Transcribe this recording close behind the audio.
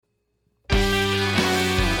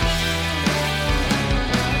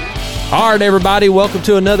All right, everybody, welcome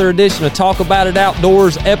to another edition of Talk About It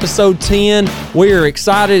Outdoors, episode 10. We are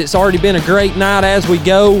excited. It's already been a great night as we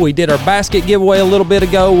go. We did our basket giveaway a little bit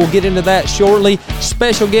ago. We'll get into that shortly.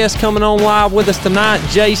 Special guest coming on live with us tonight,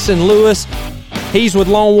 Jason Lewis. He's with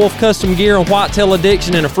Lone Wolf Custom Gear and Whitetail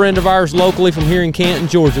Addiction and a friend of ours locally from here in Canton,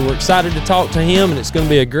 Georgia. We're excited to talk to him, and it's going to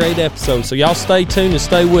be a great episode. So y'all stay tuned and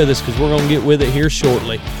stay with us because we're going to get with it here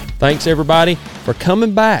shortly. Thanks, everybody, for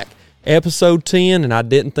coming back. Episode 10, and I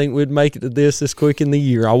didn't think we'd make it to this quick in the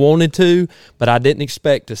year. I wanted to, but I didn't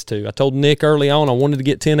expect us to. I told Nick early on I wanted to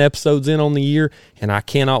get 10 episodes in on the year, and I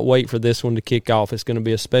cannot wait for this one to kick off. It's going to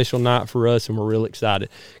be a special night for us, and we're real excited.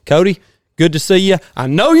 Cody, good to see you. I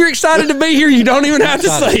know you're excited to be here. You don't even have to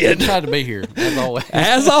say it. Excited to be here, as always.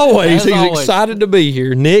 As always, he's excited to be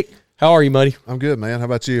here. Nick, how are you, buddy? I'm good, man. How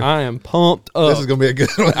about you? I am pumped up. This is going to be a good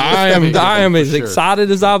one. I am as excited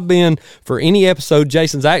as I've been for any episode.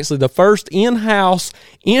 Jason's actually the first in-house,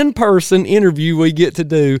 in-person interview we get to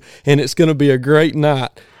do, and it's going to be a great night.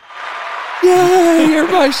 Yay!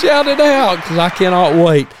 Everybody shout it out because I cannot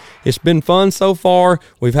wait. It's been fun so far.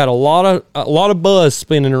 We've had a lot of buzz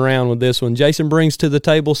spinning around with this one. Jason brings to the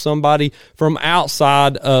table somebody from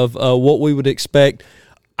outside of what we would expect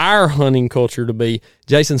our hunting culture to be.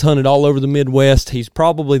 Jason's hunted all over the Midwest. He's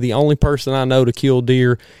probably the only person I know to kill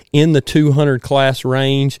deer in the 200 class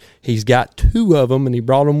range. He's got 2 of them, and he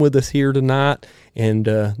brought them with us here tonight, and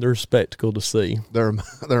they're a spectacle to see. They're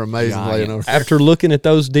amazing laying over there. After looking at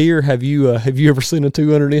those deer, have you ever seen a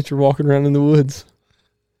 200-incher walking around in the woods?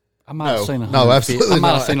 I might have seen a 150. No, absolutely I might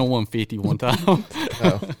not. have seen a 150 one time.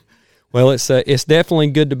 No. Well, it's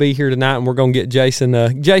definitely good to be here tonight, and we're going to get Jason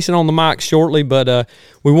on the mic shortly, but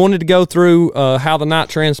we wanted to go through how the night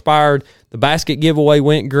transpired. The basket giveaway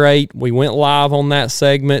went great. We went live on that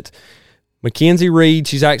segment. Mackenzie Reed,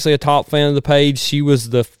 she's actually a top fan of the page. She was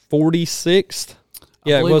the 46th.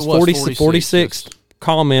 Yeah, it was 46th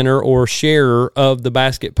commenter or sharer of the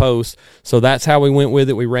basket post. So that's how we went with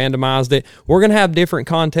it. We randomized it. We're going to have different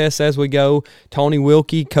contests as we go. Tony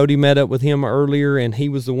Wilkie, Cody met up with him earlier, and he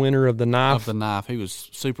was the winner of the knife. He was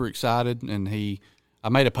super excited, and I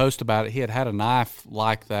made a post about it. He had a knife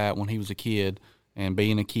like that when he was a kid, and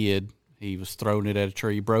being a kid, he was throwing it at a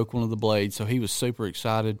tree, broke one of the blades, so he was super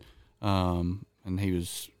excited, and he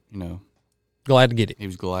was, glad to get it. He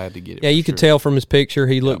was glad to get it. Yeah, you could tell from his picture.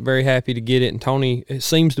 He looked very happy to get it. And Tony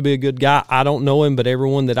seems to be a good guy. I don't know him, but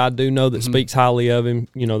everyone that I do know that speaks highly of him,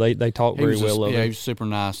 they talk very well of him. Yeah, he was super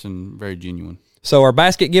nice and very genuine. So our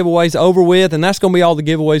basket giveaway's over with, and that's going to be all the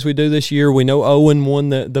giveaways we do this year. We know Owen won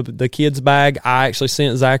the kids' bag. I actually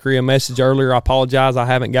sent Zachary a message earlier. I apologize. I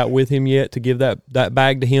haven't got with him yet to give that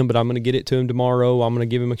bag to him, but I'm going to get it to him tomorrow. I'm going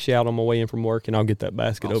to give him a shout on my way in from work, and I'll get that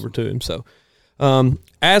basket over to him. So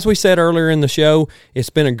as we said earlier in the show, it's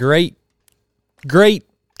been a great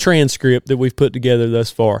transcript that we've put together thus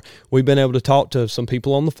far. We've been able to talk to some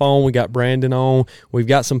people on the phone. We got Brandon on. We've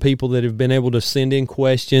got some people that have been able to send in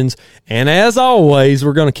questions. And as always,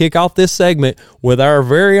 we're going to kick off this segment with our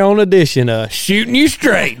very own edition of Shooting You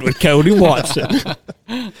Straight with Cody Watson.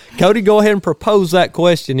 Cody, go ahead and propose that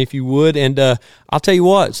question if you would. And I'll tell you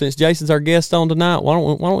what, since Jason's our guest on tonight, why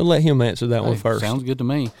don't we let him answer that one first? Sounds good to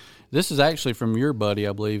me. This is actually from your buddy,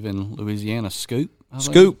 I believe, in Louisiana, Scoop.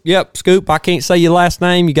 Scoop, yep, Scoop. I can't say your last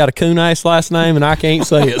name. You got a coon-ass last name, and I can't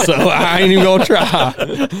say it, so I ain't even going to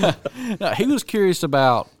try. He was curious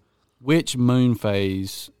about which moon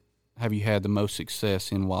phase have you had the most success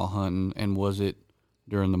in while hunting, and was it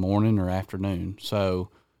during the morning or afternoon? So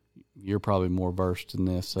you're probably more versed in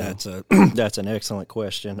this. So. That's an excellent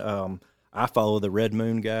question. I follow the Red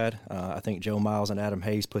Moon Guide. I think Joe Miles and Adam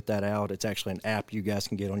Hayes put that out. It's actually an app you guys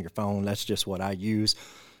can get on your phone. That's just what I use.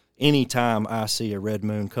 Anytime I see a red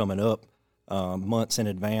moon coming up months in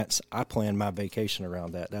advance, I plan my vacation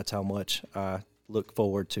around that. That's how much I look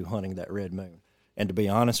forward to hunting that red moon. And to be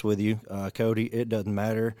honest with you, Cody, it doesn't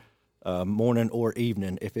matter morning or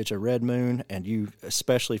evening. If it's a red moon, and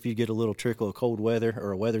especially if you get a little trickle of cold weather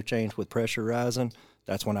or a weather change with pressure rising,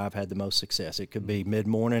 that's when I've had the most success. It could be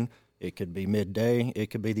mid-morning, it could be midday, it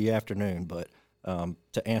could be the afternoon, but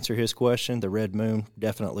to answer his question, the red moon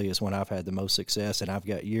definitely is when I've had the most success, and I've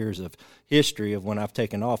got years of history of when I've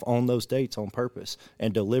taken off on those dates on purpose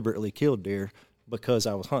and deliberately killed deer because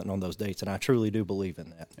I was hunting on those dates, and I truly do believe in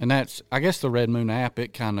that. And that's, I guess, the Red Moon app,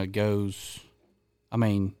 it kind of goes,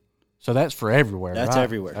 so that's for everywhere, That's right?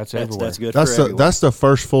 everywhere. That's everywhere. That's good for everywhere. That's the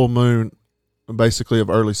first full moon, basically, of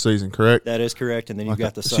early season, correct? That is correct, and then you've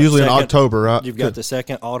got the it's usually second, in October, right? You've got the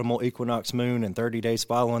second autumnal equinox moon and 30 days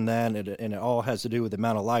following that, and it all has to do with the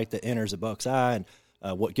amount of light that enters a buck's eye. And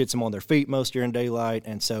what gets them on their feet most during daylight.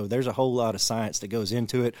 And so there's a whole lot of science that goes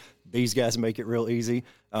into it. These guys make it real easy,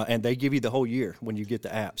 and they give you the whole year when you get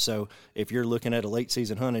the app. So if you're looking at a late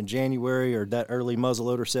season hunt in January, or that early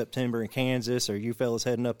muzzleloader September in Kansas, or you fellas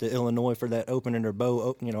heading up to Illinois for that opening or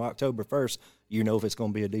bow, October 1st, you know if it's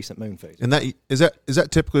going to be a decent moon phase. And that is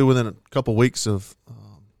that typically within a couple weeks of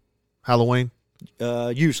Halloween?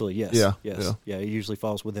 Usually, yes. Yeah. It usually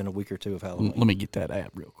falls within a week or two of Halloween. Let me get that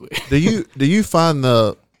app real quick. Do you find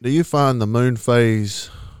the moon phase?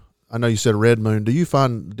 I know you said red moon. Do you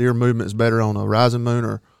find deer movement is better on a rising moon,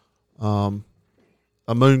 or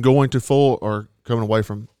a moon going to full, or coming away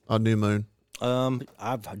from a new moon?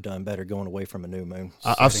 I've done better going away from a new moon.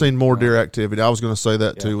 I've seen more deer activity. I was going to say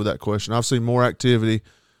that too with that question. I've seen more activity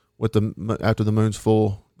with after the moon's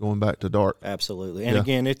full, going back to dark. Absolutely, and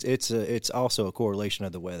again, it's also a correlation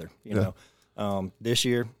of the weather. You know, this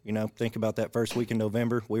year, think about that first week in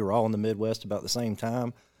November. We were all in the Midwest about the same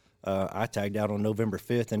time. I tagged out on November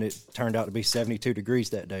 5th, and it turned out to be 72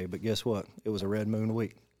 degrees that day. But guess what? It was a red moon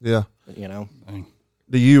week. Yeah.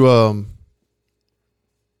 Do you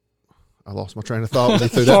I lost my train of thought when he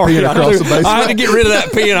threw that pin across the basin. I had to get rid of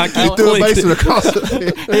that pin. I can't threw a basin across the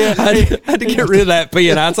pin. Yeah, I had to get rid of that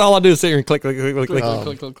pin. That's all I do is sit here and click.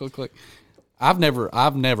 Click. I've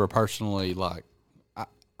never personally,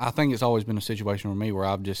 I think it's always been a situation for me where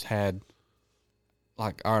I've just had,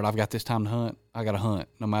 all right, I've got this time to hunt. I got to hunt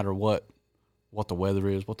no matter what the weather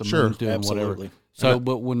is, what the moon's doing, absolutely. whatever. So,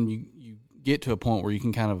 but when you get to a point where you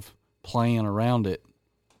can kind of plan around it,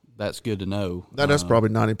 that's good to know. That's probably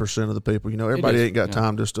 90% of the people. Everybody ain't got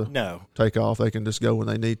time just to take off. They can just go when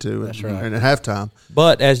they need to and have time.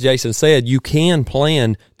 But as Jason said, you can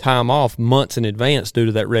plan time off months in advance due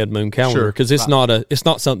to that red moon calendar, because it's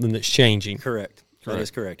not something that's changing. Correct. That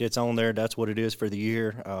is correct. It's on there. That's what it is for the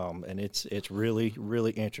year, and it's really,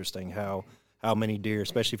 really interesting how many deer,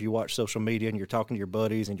 especially if you watch social media and you're talking to your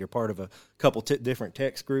buddies and you're part of a couple different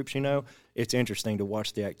text groups, it's interesting to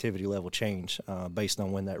watch the activity level change based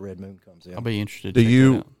on when that red moon comes in. I'll be interested. Do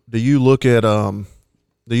you look at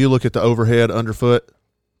the overhead underfoot?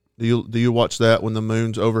 Do you watch that when the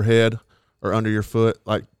moon's overhead or under your foot?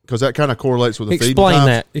 Because that kind of correlates with the feeding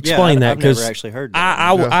times. Explain that. I've never actually heard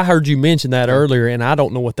that. I heard you mention that earlier, and I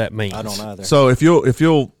don't know what that means. I don't either. So if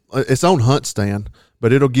you'll, it's on Hunt Stand,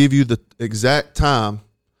 but it'll give you the exact time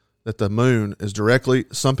that the moon is directly.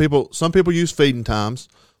 Some people use feeding times,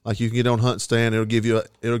 like you can get on Hunt Stand. It'll give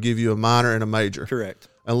you a minor and a major. Correct.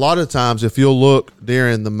 And a lot of times, if you'll look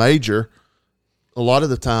during the major, a lot of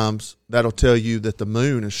the times that'll tell you that the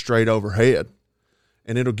moon is straight overhead.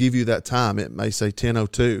 And it'll give you that time. It may say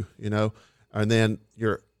 10:02, and then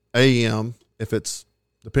your AM, if it's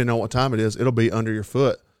depending on what time it is, it'll be under your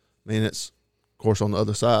foot. I mean, it's of course on the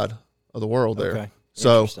other side of the world there. Okay.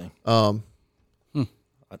 So,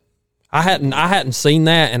 I hadn't seen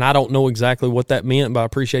that, and I don't know exactly what that meant, but I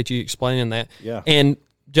appreciate you explaining that. Yeah. And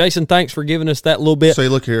Jason, thanks for giving us that little bit. So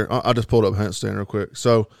look here, I just pulled up Hunt Stand real quick.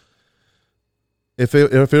 So if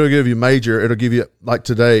it'll give you major, it'll give you like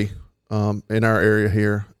today. In our area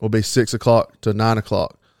here will be 6 o'clock to 9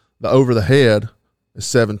 o'clock. The over the head is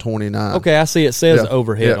 7:29. Okay, I see. It says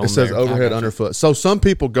overhead. Yeah, it says overhead underfoot. So some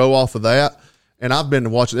people go off of that, and I've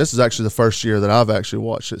been watching. This is actually the first year that I've actually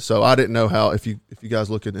watched it. So I didn't know how if you guys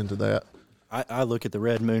looking into that. I look at the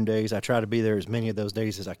red moon days. I try to be there as many of those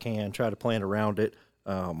days as I can. Try to plan around it.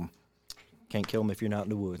 Can't kill them if you're not in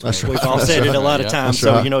the woods. We've all said it a lot of times.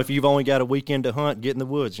 So if you've only got a weekend to hunt, get in the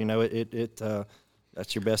woods.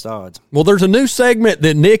 That's your best odds. Well, there's a new segment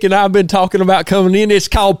that Nick and I have been talking about coming in. It's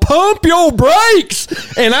called Pump Your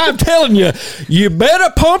Brakes. And I'm telling you, you better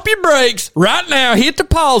pump your brakes right now. Hit the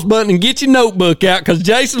pause button and get your notebook out, because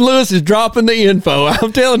Jason Lewis is dropping the info.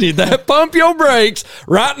 I'm telling you, that pump your brakes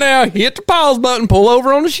right now. Hit the pause button, pull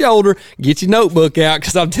over on the shoulder, get your notebook out,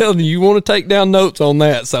 because I'm telling you, you want to take down notes on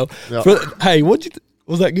that. So, hey, what'd you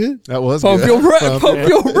was that good? That was pump good. Pump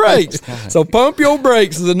your brakes. So Pump Your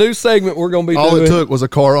Brakes is a new segment we're going to be doing. All it took was a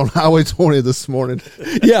car on Highway 20 this morning.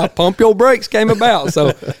 Yeah, Pump Your Brakes came about.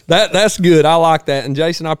 So that's good. I like that. And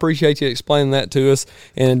Jason, I appreciate you explaining that to us.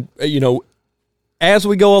 And, as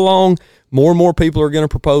we go along, more and more people are going to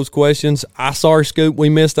propose questions. Sorry, Scoop, we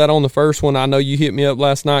missed that on the first one. I know you hit me up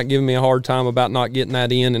last night giving me a hard time about not getting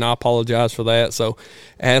that in, and I apologize for that. So,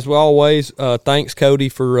 as we always, thanks, Cody,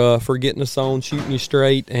 for getting us on, shooting you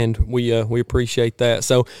straight, and we appreciate that.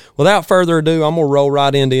 So, without further ado, I'm going to roll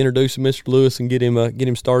right in to introduce Mr. Lewis and get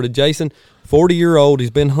him started. Jason, 40-year-old.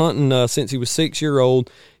 He's been hunting since he was 6 years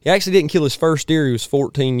old. He actually didn't kill his first deer. He was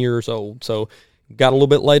 14 years old. So, got a little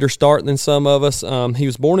bit later start than some of us. He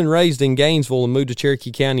was born and raised in Gainesville and moved to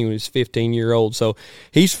Cherokee County when he was 15-year-old. So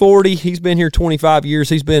he's 40. He's been here 25 years.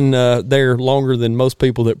 He's been there longer than most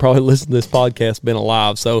people that probably listen to this podcast been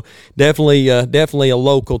alive. So definitely a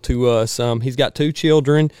local to us. He's got 2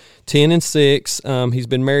 children, 10 and 6. He's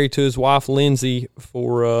been married to his wife, Lindsay,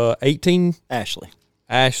 for 18. Ashley.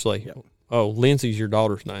 Yep. Oh, Lindsay's your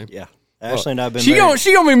daughter's name. Yeah. Ashley and I've been She married.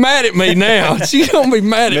 gonna be mad at me now. She's gonna be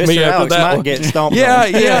mad at me Mr. after Alex that might one. get stomped Yeah,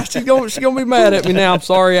 on. yeah. She's gonna be mad at me now. I'm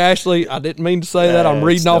sorry, Ashley. I didn't mean to say that. I'm It's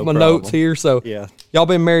reading no off my problem. notes here. So Yeah. y'all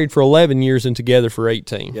been married for 11 years and together for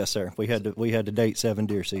 18. Yes, sir. We had to date 7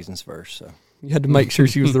 deer seasons first, so You had to make sure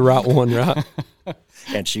she was the right one, right?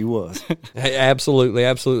 and she was. Hey, absolutely,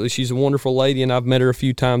 absolutely. She's a wonderful lady, and I've met her a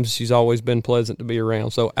few times. She's always been pleasant to be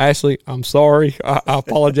around. So, Ashley, I'm sorry. I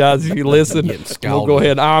apologize if you listen. We'll go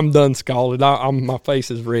ahead. I'm done scalded. My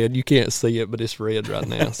face is red. You can't see it, but it's red right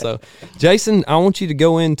now. So, Jason, I want you to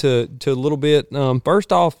go into a little bit.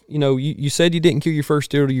 First off, you said you didn't kill your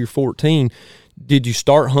first deer till you're 14. Did you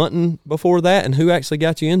start hunting before that, and who actually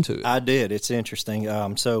got you into it? I did. It's interesting.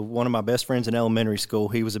 So one of my best friends in elementary school,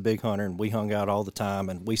 he was a big hunter, and we hung out all the time,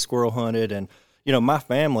 and we squirrel hunted. And, my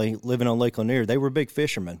family living on Lake Lanier, they were big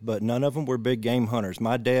fishermen, but none of them were big game hunters.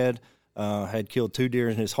 My dad had killed 2 deer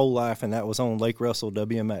in his whole life, and that was on Lake Russell,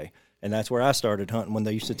 WMA. And that's where I started hunting when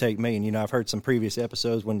they used to take me. And, I've heard some previous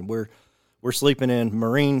episodes when we're sleeping in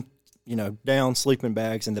marine, down sleeping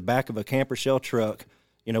bags in the back of a camper shell truck,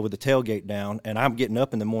 with the tailgate down, and I'm getting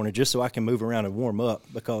up in the morning just so I can move around and warm up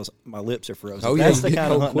because my lips are frozen. Oh, yeah, That's the you kind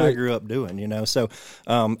get of cold hunting I quick. grew up doing, So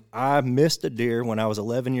I missed a deer when I was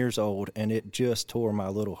 11 years old, and it just tore my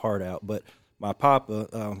little heart out. But my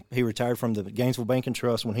papa, he retired from the Gainesville Bank and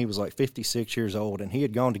Trust when he was like 56 years old, and he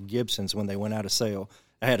had gone to Gibson's when they went out of sale.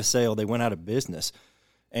 I had a sale. They went out of business,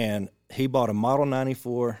 and he bought a Model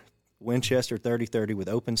 94 Winchester 30-30 with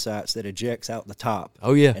open sights that ejects out the top.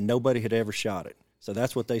 Oh, yeah. And nobody had ever shot it. So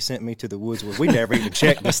that's what they sent me to the woods with. We never even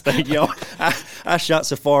checked this thing, y'all. I shot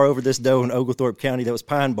so far over this doe in Oglethorpe County that was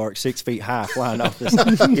pine bark 6 feet high flying off this,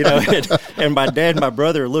 and my dad and my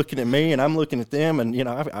brother are looking at me, and I'm looking at them, and,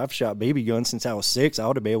 I've shot BB guns since I was 6. I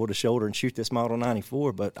ought to be able to shoulder and shoot this Model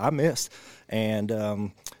 94, but I missed.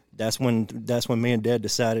 And that's when me and Dad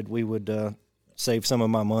decided we would save some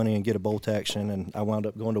of my money and get a bolt action, and I wound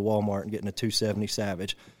up going to Walmart and getting a 270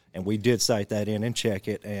 Savage. And we did sight that in and check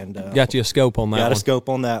it. And Got you a scope on that got one. a scope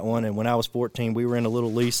on that one. And when I was 14, we were in a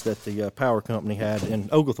little lease that the power company had in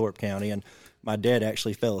Oglethorpe County. And my dad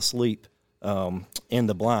actually fell asleep in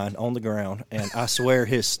the blind on the ground. And I swear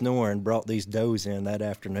his snoring brought these does in that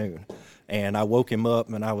afternoon. And I woke him up,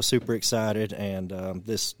 and I was super excited. And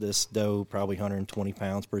this doe, probably 120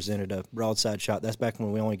 pounds, presented a broadside shot. That's back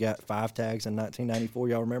when we only got 5 tags in 1994.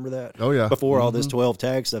 Y'all remember that? Oh, yeah. Before all this 12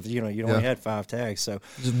 tag stuff, you only had 5 tags. So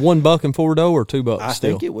Is it $1 and $4 or $2 I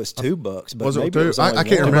still? think it was $2, but Was it maybe two? it was only I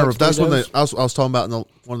can't one. remember if that's when $2. I was talking about in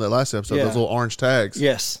one of the last episodes, Yeah. those little orange tags.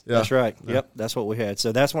 Yes, Yeah. that's right. Yep, that's what we had.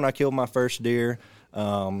 So that's when I killed my first deer.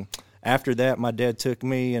 After that, my dad took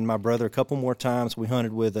me and my brother a couple more times. We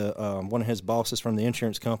hunted with one of his bosses from the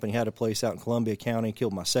insurance company. Had a place out in Columbia County.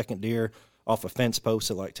 Killed my second deer off a fence post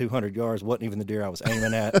at like 200 yards. Wasn't even the deer I was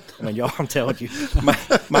aiming at. I mean, y'all, I'm telling you,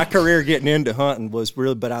 my career getting into hunting was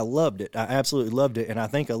really, but I loved it. I absolutely loved it, and I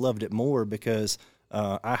think I loved it more because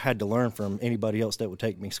I had to learn from anybody else that would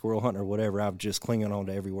take me squirrel hunting or whatever. I was just clinging on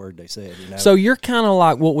to every word they said. So you're kind of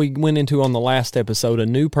like what we went into on the last episode, a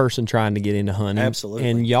new person trying to get into hunting. Absolutely.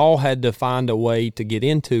 And y'all had to find a way to get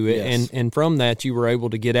into it. Yes. And from that, you were able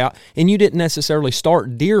to get out. And you didn't necessarily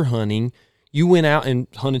start deer hunting. You went out and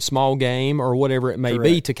hunted small game or whatever it may be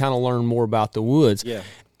Correct. to kind of learn more about the woods. Yeah.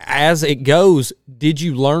 As it goes, did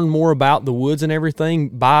you learn more about the woods and everything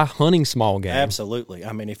by hunting small game? Absolutely.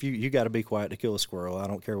 I mean, if you got to be quiet to kill a squirrel. I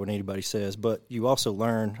don't care what anybody says, but you also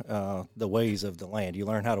learn the ways of the land. You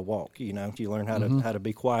learn how to walk. You learn how to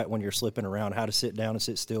be quiet when you're slipping around, how to sit down and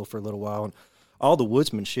sit still for a little while, and all the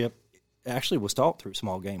woodsmanship actually was taught through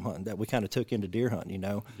small game hunting that we kind of took into deer hunting.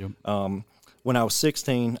 Yep. When I was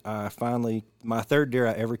 16, my third deer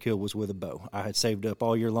I ever killed was with a bow. I had saved up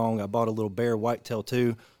all year long. I bought a little bear whitetail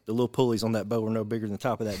too. The little pulleys on that bow were no bigger than the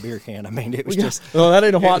top of that beer can. I mean, it was just. Well, that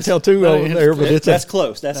ain't a whitetail too over there, but it's That's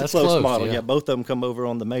close. That's a close close, model. yeah. Yeah, both of them come over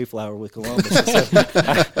on the Mayflower with Columbus.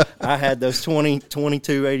 So I had those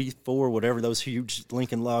 22, 84, whatever those huge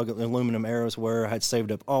Lincoln log aluminum arrows were. I had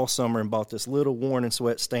saved up all summer and bought this little worn and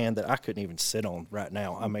sweat stand that I couldn't even sit on right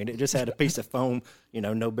now. I mean, it just had a piece of foam,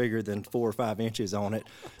 no bigger than 4 or 5 inches on it.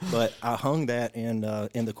 But I hung that in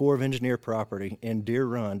the Corps of Engineer property in Deer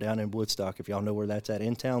Run down in Woodstock, if y'all know where that's at,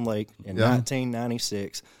 in Town Lake in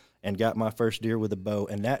 1996. and got my first deer with a bow,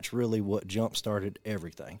 and that's really what jump-started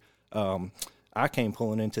everything. I came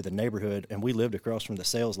pulling into the neighborhood, and we lived across from the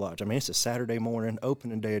sales lodge. I mean, it's a Saturday morning,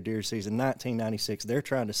 opening day of deer season, 1996. They're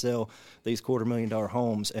trying to sell these $250,000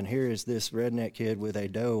 homes, and here is this redneck kid with a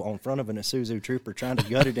doe on front of an Isuzu Trooper trying to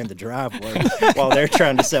gut it in the driveway while they're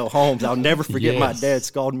trying to sell homes. I'll never forget my dad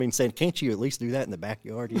scalding me and saying, "Can't you at least do that in the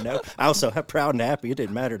backyard?" You know, I was so proud and happy. It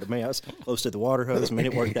didn't matter to me. I was close to the water hose. I mean,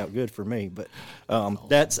 it worked out good for me. But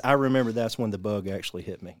I remember that's when the bug actually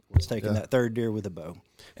hit me. Was taking that third deer with a bow.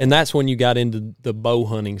 And that's when you got into the bow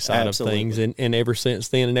hunting side Absolutely. of things, and ever since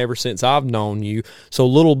then, and ever since I've known you. So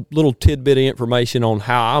little tidbit of information on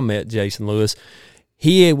how I met Jason Lewis.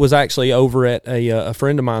 He was actually over at a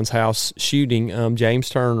friend of mine's house shooting, James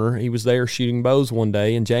Turner. He was there shooting bows one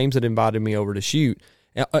day, and James had invited me over to shoot.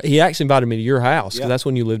 He actually invited me to your house because that's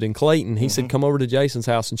when you lived in Clayton. He said, "Come over to Jason's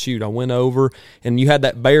house and shoot." I went over, and you had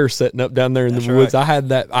that bear sitting up down there in the woods. Right.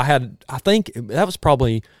 I think that was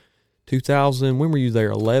probably 2000, when were you there?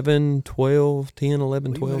 11, 12, 10,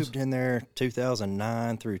 11, 12? We moved in there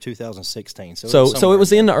 2009 through 2016. So it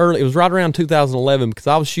was in the early, it was right around 2011 because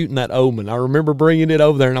I was shooting that Omen. I remember bringing it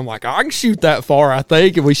over there, and I'm like, I can shoot that far, I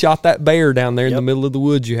think. And we shot that bear down there in the middle of the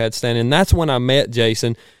woods you had standing. And that's when I met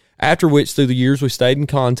Jason. After which, through the years, we stayed in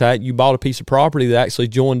contact. You bought a piece of property that actually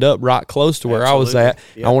joined up right close to where I was at.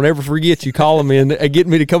 Yep. I won't ever forget you calling me and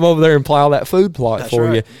getting me to come over there and plow that food plot That's for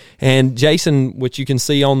right. you. And Jason, which you can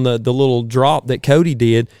see on the little drop that Cody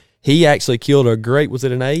did, he actually killed a great, was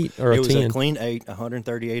it an 8 or a 10? It was a clean 8,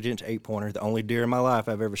 138-inch 8-pointer, the only deer in my life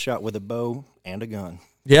I've ever shot with a bow and a gun.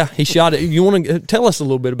 Yeah, he shot it. You want to tell us a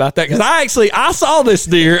little bit about that? Because I saw this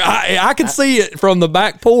deer. I could see it from the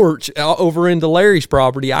back porch over into Larry's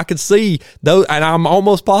property. I could see those, and I'm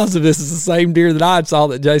almost positive this is the same deer that I saw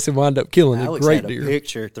that Jason wound up killing. Alex a great had deer. a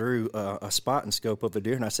picture through a spotting scope of a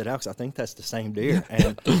deer, and I said, "Alex, I think that's the same deer."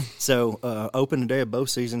 And so, opening day of bow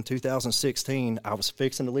season 2016, I was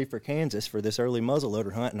fixing to leave for Kansas for this early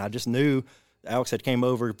muzzleloader hunt, and I just knew Alex had came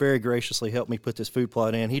over, very graciously helped me put this food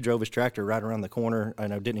plot in. He drove his tractor right around the corner. I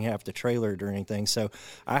didn't have to trailer it or anything. So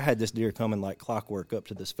I had this deer coming like clockwork up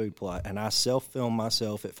to this food plot, and I self-filmed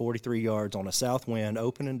myself at 43 yards on a south wind,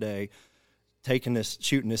 opening day,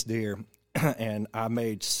 shooting this deer, and I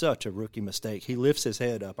made such a rookie mistake. He lifts his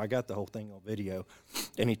head up. I got the whole thing on video,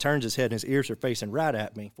 and he turns his head, and his ears are facing right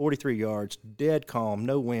at me, 43 yards, dead calm,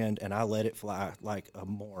 no wind, and I let it fly like a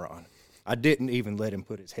moron. I didn't even let him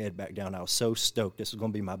put his head back down. I was so stoked. This was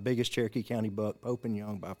going to be my biggest Cherokee County buck, Pope and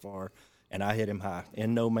Young by far, and I hit him high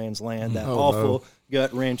in no man's land. That awful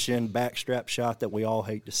gut-wrenching backstrap shot that we all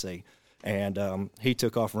hate to see. And he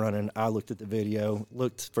took off running. I looked at the video,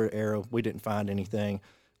 looked for an arrow. We didn't find anything.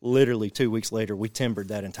 Literally 2 weeks later, we timbered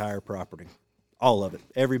that entire property. All of it.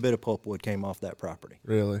 Every bit of pulpwood came off that property.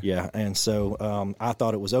 Really? Yeah, and so I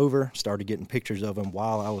thought it was over, started getting pictures of him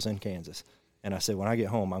while I was in Kansas. And I said, when I get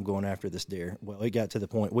home, I'm going after this deer. Well, it got to the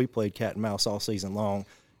point we played cat and mouse all season long.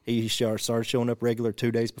 He started showing up regular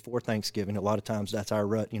 2 days before Thanksgiving. A lot of times that's our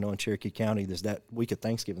rut, in Cherokee County. There's that week of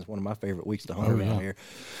Thanksgiving is one of my favorite weeks to hunt around here.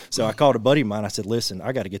 So I called a buddy of mine. I said, listen,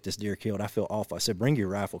 I got to get this deer killed. I feel awful. I said, bring your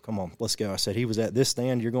rifle. Come on, let's go. I said, he was at this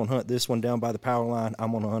stand. You're going to hunt this one down by the power line.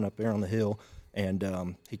 I'm going to hunt up there on the hill.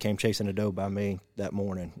 And he came chasing a doe by me that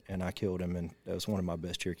morning, and I killed him, and that was one of my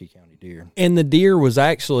best Cherokee County deer. And the deer was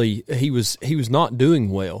actually he was not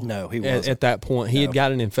doing well. No, he wasn't. At that point. He had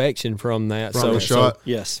got an infection from that. From the shot?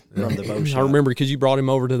 Yes, from the bow shot. I remember because you brought him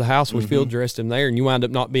over to the house. We field dressed him there, and you wound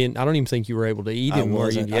up not being. I don't even think you were able to eat him. I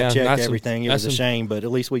wasn't. Yeah, I checked everything. It was a shame, but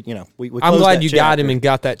at least we I'm closed glad that you chapter. got him and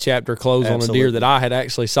got that chapter closed on a deer Absolutely. that I had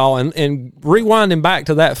actually saw. And rewinding back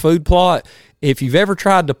to that food plot, if you've ever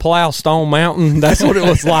tried to plow Stone Mountain, that's what it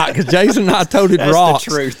was like. Because Jason and I toted That's rocks.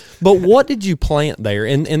 the truth. But what did you plant there?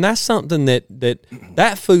 And that's something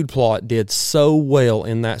that food plot did so well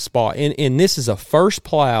in that spot. And this is a first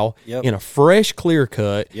plow in a fresh clear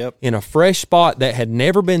cut in a fresh spot that had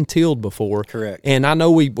never been tilled before. Correct. And I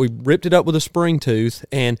know we ripped it up with a spring tooth.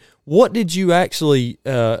 And what did you actually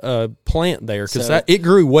plant there? Because it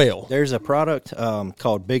grew well. There's a product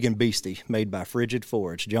called Big and Beastie made by Frigid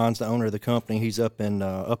Forage. John's the owner of the company. He's up in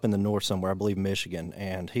the north somewhere, I believe Michigan,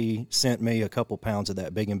 and he sent me a couple pounds of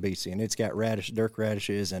that Big and Beastie, and it's got dirt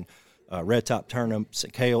radishes and red top turnips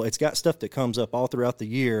and kale. It's got stuff that comes up all throughout the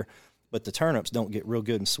year, but the turnips don't get real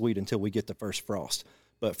good and sweet until we get the first frost.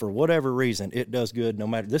 But for whatever reason, it does good no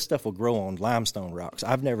matter. This stuff will grow on limestone rocks.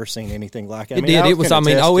 I've never seen anything like it. It did. It was,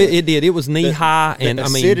 it did. It was knee high. And the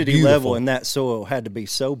acidity level in that soil had to be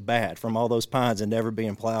so bad from all those pines and never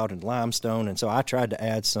being plowed and limestone. And so I tried to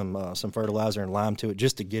add some fertilizer and lime to it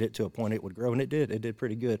just to get it to a point it would grow. And it did. It did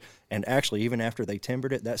pretty good. And actually, even after they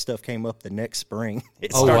timbered it, that stuff came up the next spring.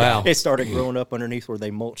 It started growing up underneath where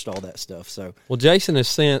they mulched all that stuff. So, well, Jason has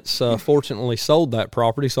since fortunately sold that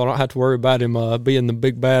property, so I don't have to worry about him being the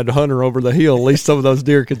big bad hunter over the hill. At least some of those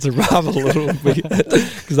deer can survive a little bit,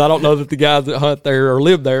 because I don't know that the guys that hunt there or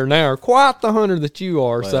live there now are quite the hunter that you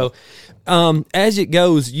are. Well, so as it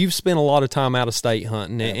goes, you've spent a lot of time out of state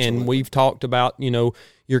hunting. Absolutely. And we've talked about,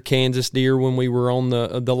 your Kansas deer when we were on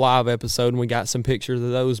the live episode, and we got some pictures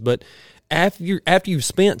of those. But after you've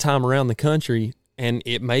spent time around the country, and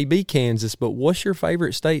it may be Kansas, but what's your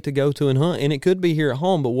favorite state to go to and hunt? And it could be here at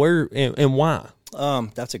home, but where and why?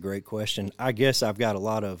 That's a great question. I guess I've got a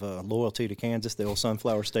lot of loyalty to Kansas, the old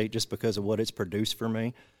Sunflower State, just because of what it's produced for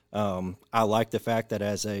me. I like the fact that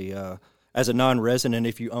as a non-resident,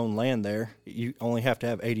 if you own land there, you only have to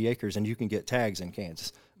have 80 acres and you can get tags in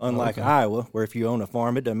Kansas. Unlike Iowa, where if you own a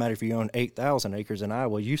farm, it doesn't matter if you own 8,000 acres in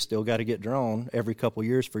Iowa, you still got to get drawn every couple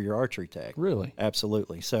years for your archery tag. Really?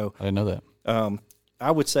 Absolutely. So I didn't know that. I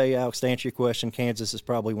would say, Alex, to answer your question, Kansas is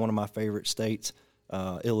probably one of my favorite states.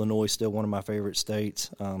 Illinois is still one of my favorite states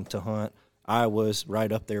to hunt. Iowa's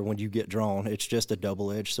right up there when you get drawn. It's just a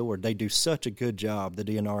double-edged sword. They do such a good job, the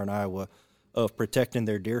DNR in Iowa, of protecting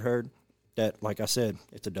their deer herd that, like I said,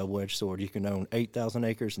 it's a double-edged sword. You can own 8,000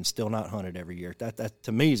 acres and still not hunt it every year. That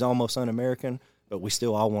to me is almost un-American, but we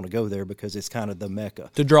still all want to go there because it's kind of the mecca.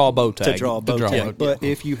 To draw a bow tag. To draw a bow tag. But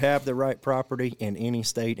if you have the right property in any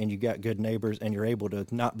state and you got good neighbors and you're able to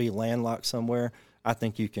not be landlocked somewhere, I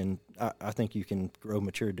think you can. I think you can grow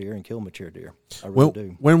mature deer and kill mature deer. I really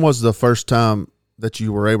do. When was the first time that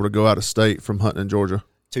you were able to go out of state from hunting in Georgia?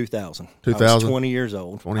 2000. 2000. I was 20 years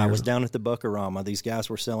old. I was down at the Buckarama. These guys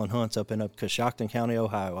were selling hunts up in Coshocton County,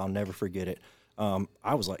 Ohio. I'll never forget it.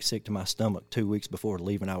 I was like sick to my stomach 2 weeks before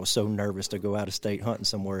leaving. I was so nervous to go out of state hunting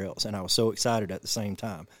somewhere else, and I was so excited at the same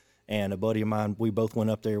time. And a buddy of mine, we both went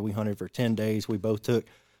up there. We hunted for 10 days. We both took.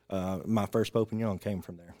 My first Pope and Young came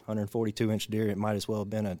from there. 142-inch deer. It might as well have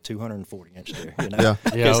been a 240-inch deer.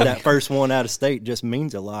 Because that first one out of state just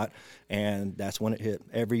means a lot, and that's when it hit.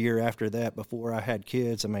 Every year after that, before I had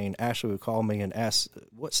kids, I mean, Ashley would call me and ask,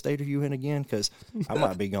 "What state are you in again?" Because I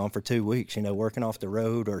might be gone for 2 weeks, working off the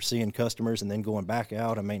road or seeing customers and then going back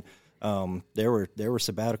out. I mean, there were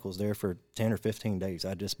sabbaticals there for 10 or 15 days.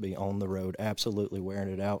 I'd just be on the road, absolutely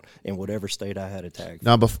wearing it out in whatever state I had a tag.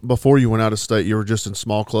 Now, before you went out of state, you were just in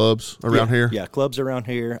small clubs around here? Yeah, clubs around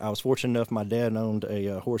here. I was fortunate enough, my dad owned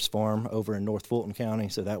a horse farm over in North Fulton County,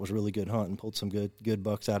 so that was really good hunting, pulled some good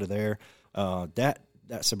bucks out of there. That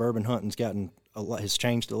suburban hunting's has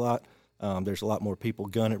changed a lot. There's a lot more people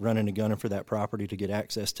running and gunning for that property to get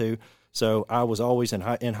access to. So I was always in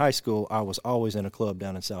high school. I was always in a club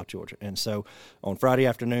down in South Georgia, and so on Friday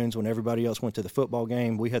afternoons when everybody else went to the football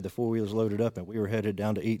game, we had the four-wheelers loaded up, and we were headed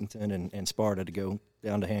down to Eatonton and Sparta to go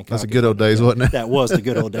down to Hancock. That's the good old days, wasn't it? That was the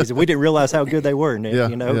good old days. And we didn't realize how good they were,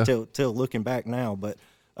 Nick. Till looking back now, but.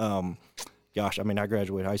 Gosh, I mean, I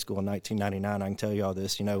graduated high school in 1999. I can tell you all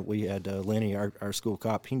this. We had Lenny, our school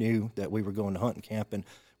cop. He knew that we were going to hunting camp, and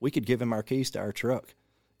we could give him our keys to our truck.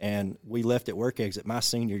 And we left at work exit my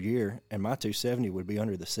senior year, and my 270 would be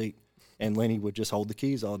under the seat. And Lenny would just hold the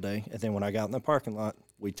keys all day. And then when I got in the parking lot,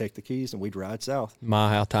 we'd take the keys and we'd ride south.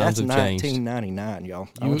 How times have changed. That's 1999, y'all.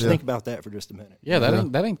 I want you to think about that for just a minute. Yeah, that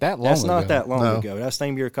ain't that long ago. That's not that long ago. That's the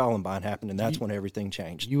same year Columbine happened, and that's when everything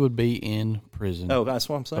changed. You would be in prison. Oh, that's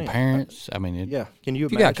what I'm saying. The parents, I mean. Yeah. Can you imagine?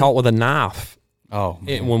 If you got caught with a knife. Oh.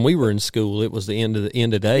 When we were in school, it was the end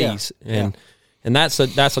of days. Yeah. And that's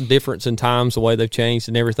a difference in times, the way they've changed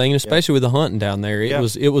and everything, and especially with the hunting down there.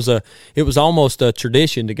 It was almost a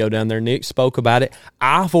tradition to go down there. Nick spoke about it.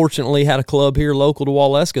 I fortunately had a club here local to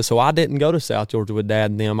Waleska, so I didn't go to South Georgia with Dad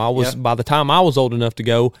and them. By the time I was old enough to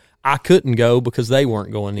go, I couldn't go because they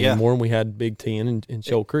weren't going anymore, and we had Big Ten and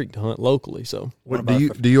Shoal Creek to hunt locally. So,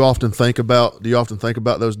 do you often think about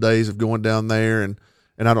those days of going down there and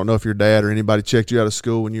I don't know if your dad or anybody checked you out of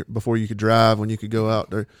school before you could drive, when you could go out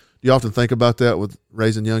there. Do you often think about that with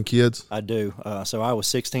raising young kids? I do. So I was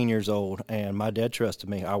 16 years old, and my dad trusted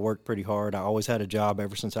me. I worked pretty hard. I always had a job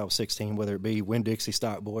ever since I was 16, whether it be Winn-Dixie,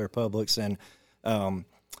 Stock Boy, or Publix. And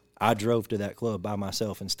I drove to that club by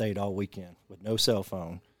myself and stayed all weekend with no cell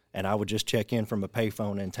phone. And I would just check in from a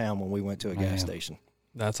payphone in town when we went to a gas station.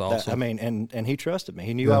 That's awesome. And he trusted me.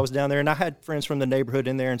 He knew I was down there, and I had friends from the neighborhood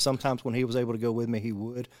in there, and sometimes when he was able to go with me, he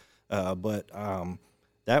would. But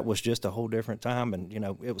that was just a whole different time. And,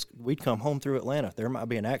 we'd come home through Atlanta. There might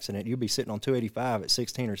be an accident. You'd be sitting on 285 at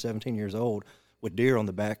 16 or 17 years old with deer on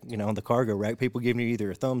the back, on the cargo rack, people giving you either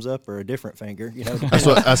a thumbs up or a different finger. That's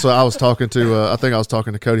what I was talking to. I think I was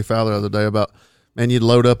talking to Cody Fowler the other day about, man, you'd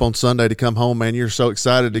load up on Sunday to come home, man. You're so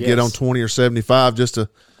excited to get on 20 or 75 just to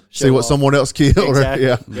see what someone else killed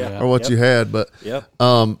exactly. or what you had. But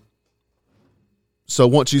so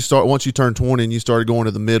once you turn 20 and you started going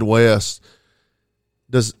to the Midwest,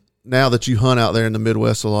 now that you hunt out there in the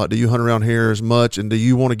Midwest a lot, do you hunt around here as much? And do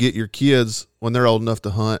you want to get your kids, when they're old enough to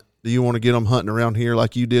hunt, do you want to get them hunting around here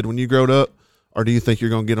like you did when you growed up? Or do you think you're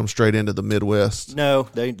going to get them straight into the Midwest? No,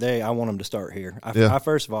 I want them to start here. I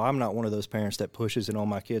first of all, I'm not one of those parents that pushes it on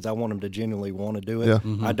my kids. I want them to genuinely want to do it. Yeah.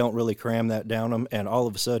 Mm-hmm. I don't really cram that down them. And all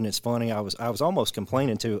of a sudden, it's funny. I was almost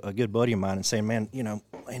complaining to a good buddy of mine and saying, man,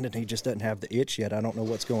 Landon, he just doesn't have the itch yet. I don't know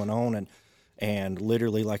what's going on. And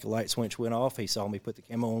literally, like a light switch went off. He saw me put the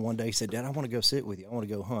camo on one day. He said, Dad, I want to go sit with you. I want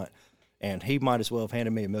to go hunt. And he might as well have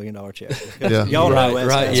handed me $1 million check. Y'all know,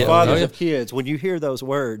 as fathers of kids, when you hear those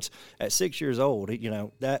words at 6 years old,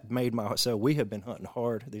 that made my. So we have been hunting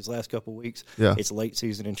hard these last couple of weeks. Yeah. It's late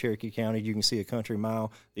season in Cherokee County. You can see a country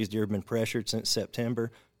mile. These deer have been pressured since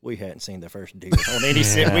September. We hadn't seen the first deer on any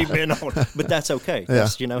sit we've been on, but that's okay.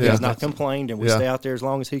 That's, he's not complained, and we stay out there as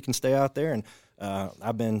long as he can stay out there. And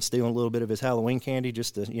I've been stealing a little bit of his Halloween candy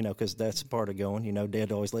just to, because that's part of going.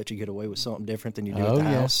 Dad always let you get away with something different than you do at the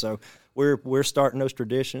house. So we're starting those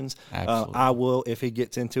traditions. I will, if he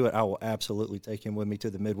gets into it, I will absolutely take him with me to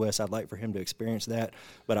the Midwest. I'd like for him to experience that,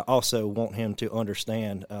 but I also want him to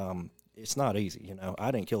understand it's not easy. I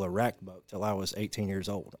didn't kill a rack buck till I was 18 years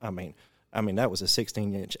old. I mean, that was a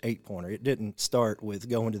 16-inch 8-pointer. It didn't start with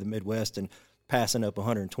going to the Midwest and passing up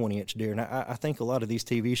 120-inch deer. And I think a lot of these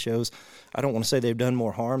TV shows, I don't want to say they've done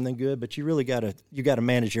more harm than good, but you really got to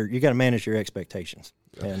manage your expectations.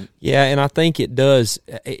 And I think it does.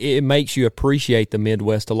 It makes you appreciate the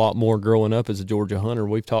Midwest a lot more growing up as a Georgia hunter.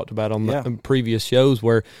 We've talked about on the previous shows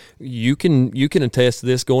where you can attest to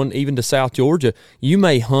this. Going even to South Georgia, you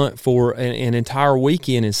may hunt for an entire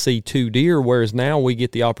weekend and see 2 deer, whereas now we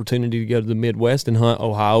get the opportunity to go to the Midwest and hunt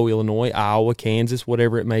Ohio, Illinois, Iowa, Kansas,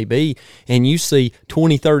 whatever it may be, and you see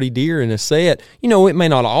 20, 30 deer in a set. It may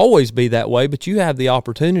not always be that way, but you have the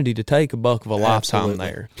opportunity to take a buck of a lifetime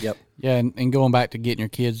there. Yep. Yeah, and going back to getting your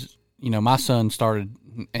kids, my son started,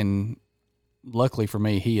 and luckily for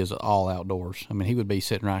me, he is all outdoors. I mean, he would be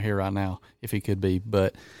sitting right here right now if he could be,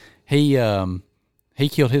 but he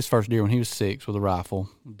killed his first deer when he was 6 with a rifle,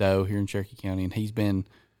 doe here in Cherokee County, and he's been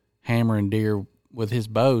hammering deer with his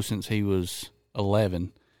bow since he was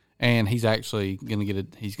 11. And he's actually going to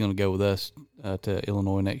he's going to go with us to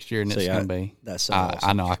Illinois next year, and it's going to be. That's so awesome.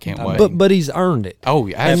 I know, I can't wait. But he's earned it. Oh,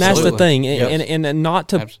 yeah, absolutely. And that's the thing. And not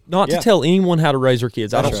to tell anyone how to raise their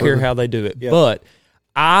kids. I don't care how they do it. Yep. But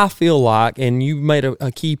I feel like, and you made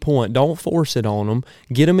a key point, don't force it on them.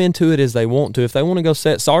 Get them into it as they want to. If they want to go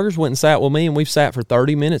sit, Sawyer's went and sat with me, and we've sat for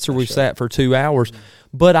 30 minutes or we've sat for 2 hours.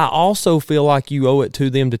 But I also feel like you owe it to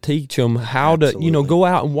them to teach them how to, go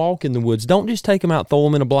out and walk in the woods. Don't just take them out, throw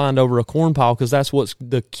them in a blind over a corn pile, because that's what's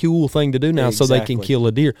the cool thing to do now, so they can kill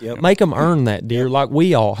a deer. Yep. Make them earn that deer like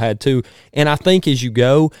we all had to. And I think as you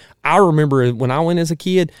go, I remember when I went as a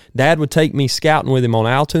kid, Dad would take me scouting with him on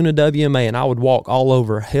Altoona WMA, and I would walk all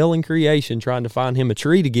over hell and creation trying to find him a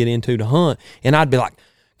tree to get into to hunt. And I'd be like,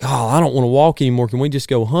 oh, I don't want to walk anymore. Can we just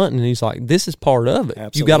go hunting? And he's like, this is part of it.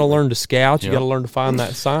 Absolutely. You got to learn to scout. You got to learn to find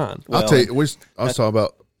that sign. I'll tell you, I was talking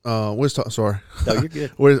about, sorry. No, you're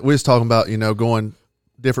good. we was talking about, going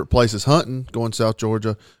different places hunting, going South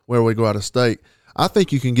Georgia, where we go out of state. I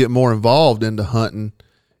think you can get more involved into hunting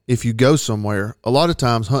if you go somewhere. A lot of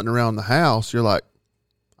times hunting around the house, you're like,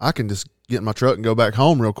 I can just get in my truck and go back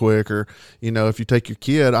home real quick. Or, if you take your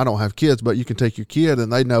kid, I don't have kids, but you can take your kid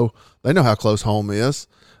and they know how close home is.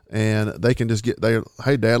 And they can just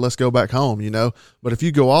hey, Dad, let's go back home, But if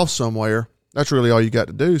you go off somewhere, that's really all you got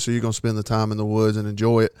to do. So you're going to spend the time in the woods and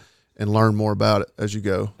enjoy it and learn more about it as you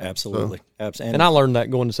go. Absolutely. And I learned that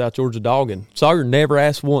going to South Georgia dogging. Sawyer never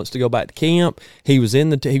asked once to go back to camp. He was in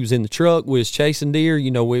the truck. We was chasing deer.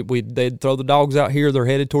 They'd throw the dogs out here. They're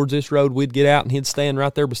headed towards this road. We'd get out, and he'd stand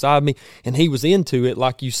right there beside me. And he was into it,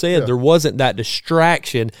 like you said. Yeah. There wasn't that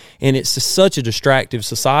distraction, and it's just such a distractive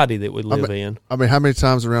society that we live in. I mean, how many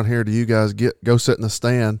times around here do you guys go sit in the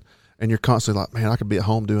stand and you're constantly like, man, I could be at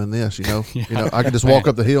home doing this, you know. I could just walk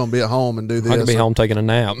up the hill and be at home and do this. I could be home taking a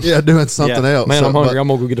nap. Yeah, doing something else. Man, I'm hungry. I'm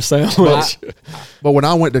gonna go get a sandwich. But when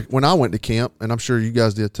I went to camp, and I'm sure you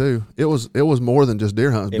guys did too, it was more than just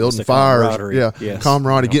deer hunting, building fires,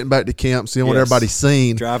 camaraderie, getting back to camp, seeing what everybody's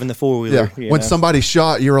seen, driving the 4-wheeler. Yeah, when somebody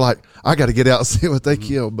shot, you were like, I got to get out and see what they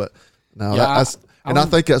killed. But no, I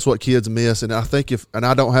think that's what kids miss. And I think and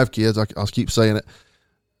I don't have kids, I'll keep saying it.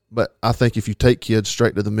 But I think if you take kids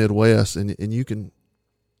straight to the Midwest, and you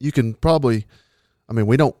can probably, I mean,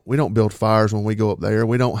 we don't build fires when we go up there.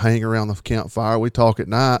 We don't hang around the campfire. We talk at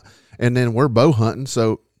night, and then we're bow hunting,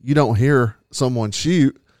 so you don't hear someone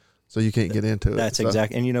shoot, so you can't get into it. That's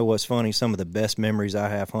exactly. And you know what's funny? Some of the best memories I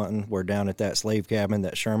have hunting were down at that slave cabin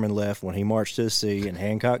that Sherman left when he marched to the sea in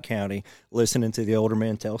Hancock County, listening to the older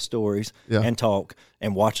men tell stories and talk,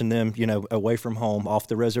 and watching them, away from home, off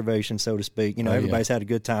the reservation, so to speak. Everybody's had a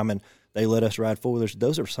good time, and they let us ride 4-wheelers.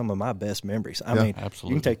 Those are some of my best memories. I mean, absolutely.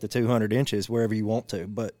 You can take the 200 inches wherever you want to,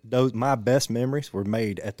 but my best memories were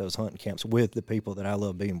made at those hunting camps with the people that I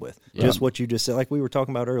love being with. Yeah. Just what you just said, like we were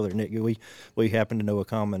talking about earlier, Nick. We happen to know a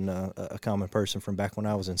common person from back when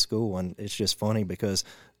I was in school, and it's just funny because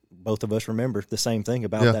both of us remember the same thing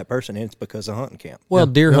about that person, and it's because of hunting camp. Well,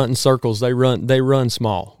 deer hunting circles, they run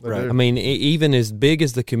small. Right. I mean, even as big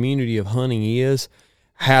as the community of hunting is,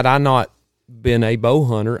 had I not been a bow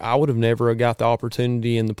hunter, I would have never got the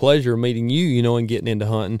opportunity and the pleasure of meeting you, and getting into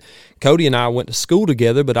hunting. Cody and I went to school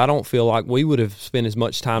together, but I don't feel like we would have spent as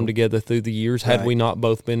much time together through the years had we not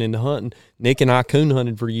both been into hunting. Nick and I coon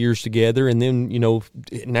hunted for years together, and then,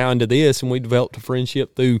 now into this, and we developed a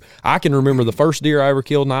friendship through, I can remember the first deer I ever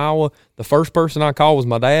killed in Iowa. The first person I called was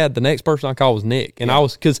my dad. The next person I called was Nick. And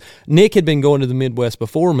because Nick had been going to the Midwest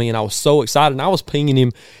before me, and I was so excited. And I was pinging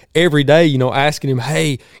him every day, asking him,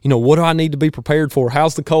 hey, what do I need to be prepared for?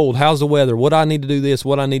 How's the cold? How's the weather? What do I need to do this?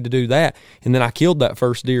 What do I need to do that? And then I killed that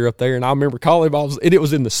first deer up there. And I remember calling him. It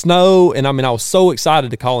was in the snow. And I was so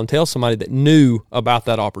excited to call and tell somebody that knew about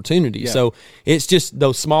that opportunity. Yeah. So it's just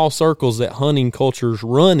those small circles that hunting cultures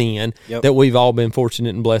run in that we've all been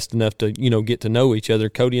fortunate and blessed enough to, get to know each other.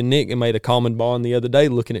 Cody and Nick made a common bond the other day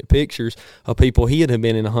looking at pictures of people he had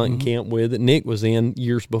been in a hunting camp with that Nick was in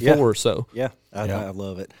years before. I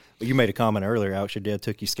love it. But you made a comment earlier, Alex. Your dad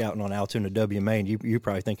took you scouting on Altoona W, Maine. You're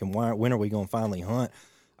probably thinking, when are we going to finally hunt?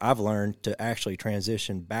 I've learned to actually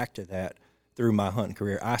transition back to that through my hunting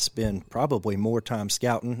career. I spend probably more time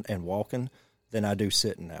scouting and walking than I do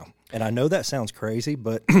sitting now. And I know that sounds crazy,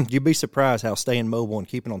 but you'd be surprised how staying mobile and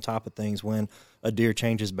keeping on top of things when a deer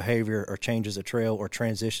changes behavior or changes a trail or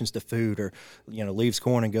transitions to food or, leaves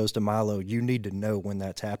corn and goes to Milo. You need to know when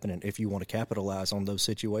that's happening if you want to capitalize on those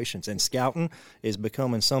situations. And scouting is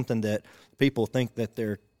becoming something that people think that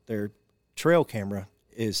their trail camera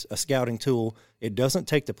is a scouting tool. It doesn't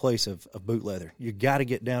take the place of boot leather. You got to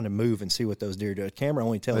get down and move and see what those deer do. A camera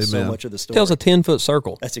only tells so much of the story. It tells a 10-foot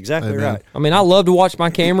circle. That's exactly right. I mean, I love to watch my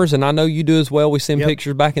cameras, and I know you do as well. We send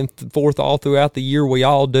pictures back and forth all throughout the year. We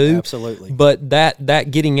all do. Absolutely. But that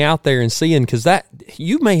getting out there and seeing, because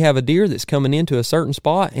you may have a deer that's coming into a certain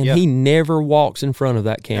spot, and he never walks in front of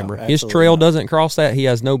that camera. No, his trail doesn't cross that. He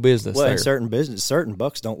has no business there. Well, certain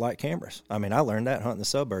bucks don't like cameras. I mean, I learned that hunting the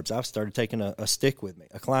suburbs. I've started taking a stick with me,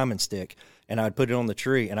 a climbing stick, and I'd put it on the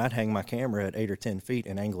tree, and I'd hang my camera at 8 or 10 feet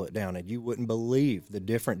and angle it down. And you wouldn't believe the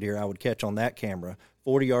different deer I would catch on that camera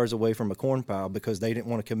 40 yards away from a corn pile because they didn't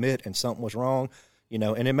want to commit and something was wrong.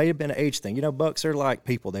 And it may have been an age thing. Bucks are like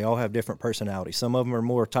people. They all have different personalities. Some of them are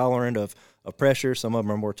more tolerant of pressure. Some of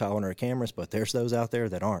them are more tolerant of cameras, but there's those out there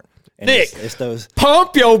that aren't. And Nick, it's those.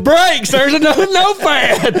 Pump your brakes. There's a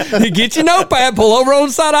notepad. Get your notepad. Pull over on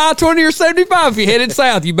the side of I-20 or 75 if you're headed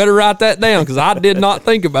south. You better write that down because I did not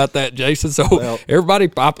think about that, Jason. So everybody,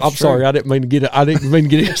 I'm sorry. I didn't mean to get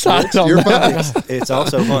excited on that. It's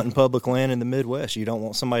also hunting public land in the Midwest. You don't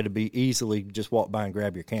want somebody to be easily just walk by and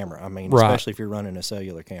grab your camera. I mean, especially if you're running a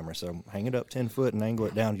cellular camera. So hang it up 10 foot and angle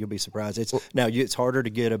it down. You'll be surprised. It's harder to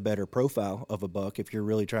get a better profile of a buck if you're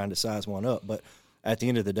really trying to size one up, but at the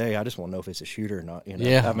end of the day, I just want to know if it's a shooter or not.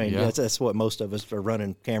 That's what most of us are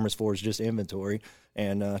running cameras for, is just inventory.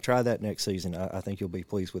 And try that next season. I think you'll be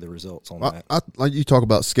pleased with the results on that. Like you talk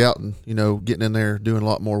about scouting, getting in there, doing a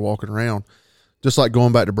lot more walking around. Just like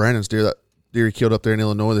going back to Brandon's deer, that deer he killed up there in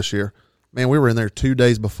Illinois this year. Man, we were in there 2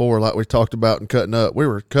 days before, like we talked about, and cutting up. We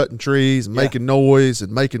were cutting trees and making noise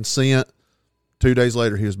and making scent. 2 days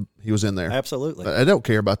later, he was in there. Absolutely. I don't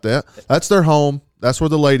care about that. That's their home. That's where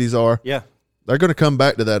the ladies are. Yeah. They're going to come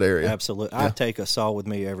back to that area. Absolutely. Yeah. I take a saw with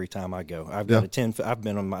me every time I go. I've got a 10 foot.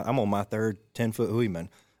 I'm on my third 10-foot Hooyman.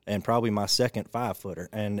 and probably my second 5-footer.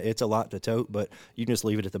 And it's a lot to tote, but you can just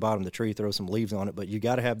leave it at the bottom of the tree, throw some leaves on it. But you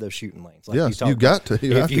got to have those shooting lanes. Like yes, you got to.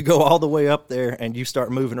 If you go all the way up there and you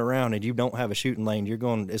start moving around and you don't have a shooting lane,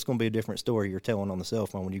 it's going to be a different story you're telling on the cell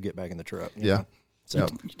phone when you get back in the truck. You know? So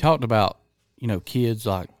you talked about, kids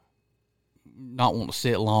like not wanting to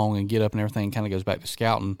sit long and get up and everything. Kind of goes back to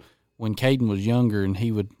scouting. When Caden was younger and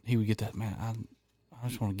he would get that, man, I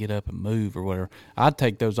just want to get up and move or whatever. I'd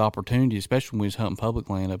take those opportunities, especially when we was hunting public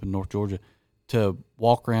land up in North Georgia, to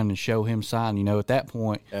walk around and show him sign. At that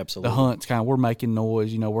point, absolutely, the hunt's kind of, we're making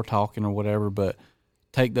noise, we're talking or whatever, but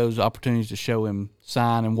take those opportunities to show him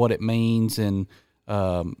sign and what it means, and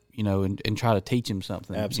and try to teach him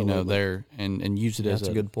something. Absolutely. There and use it as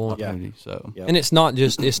a good point. Opportunity. So, and it's not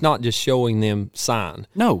just showing them sign.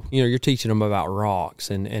 No, you're teaching them about rocks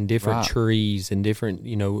and different trees and different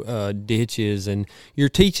ditches, and you're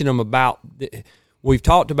teaching them about. We've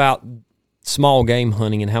talked about small game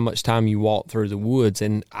hunting and how much time you walk through the woods,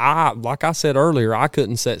 and like I said earlier, I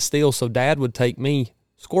couldn't sit still, so Dad would take me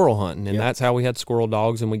squirrel hunting, and that's how we had squirrel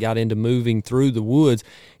dogs, and we got into moving through the woods,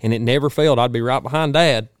 and it never failed. I'd be right behind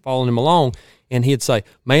Dad, following him along, and he'd say,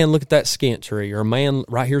 man, look at that skint tree, or man,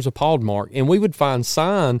 right here's a pawed mark, and we would find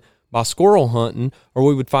sign by squirrel hunting, or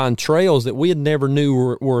we would find trails that we had never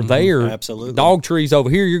knew were there. Absolutely. Dog trees over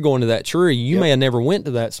here, you're going to that tree. You may have never went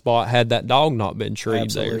to that spot had that dog not been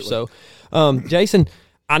treed there. So, Jason,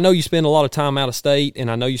 I know you spend a lot of time out of state,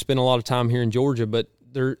 and I know you spend a lot of time here in Georgia, but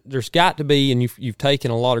there's got to be, and you've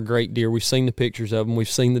taken a lot of great deer. We've seen the pictures of them. We've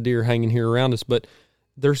seen the deer hanging here around us, but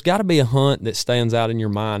there's got to be a hunt that stands out in your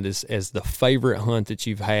mind as the favorite hunt that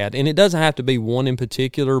you've had. And it doesn't have to be one in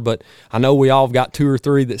particular, but I know we all have got 2 or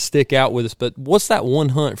 3 that stick out with us. But what's that one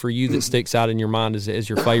hunt for you that sticks out in your mind as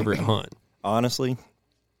your favorite hunt? Honestly,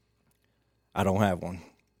 I don't have one.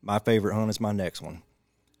 My favorite hunt is my next one,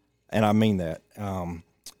 and I mean that.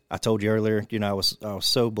 I told you earlier, I was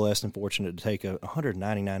so blessed and fortunate to take a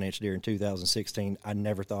 199-inch deer in 2016. I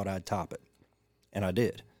never thought I'd top it, and I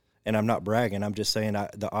did. And I'm not bragging. I'm just saying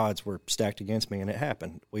the odds were stacked against me, and it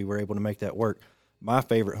happened. We were able to make that work. My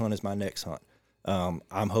favorite hunt is my next hunt.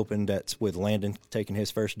 I'm hoping that's with Landon taking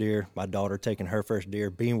his first deer, my daughter taking her first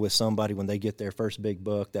deer, being with somebody when they get their first big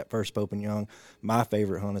buck, that first Pope and Young. My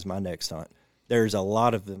favorite hunt is my next hunt. There's a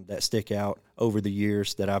lot of them that stick out over the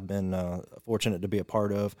years that I've been fortunate to be a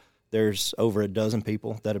part of. There's over a dozen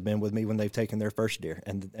people that have been with me when they've taken their first deer,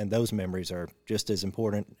 and those memories are just as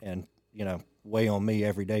important and weigh on me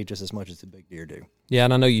every day just as much as the big deer do. Yeah,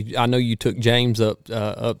 and I know you took James up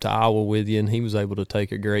to Iowa with you, and he was able to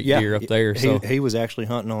take a great deer up there. So he was actually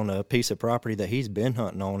hunting on a piece of property that he's been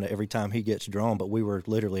hunting on every time he gets drawn, but we were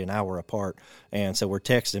literally an hour apart, and so we're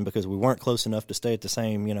texting because we weren't close enough to stay at the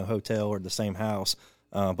same hotel or the same house.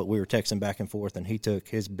 But we were texting back and forth, and he took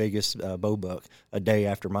his biggest bow buck a day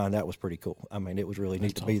after mine. That was pretty cool. I mean, it was really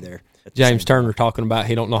neat to be there. James Turner talking about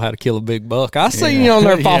he don't know how to kill a big buck. I see you on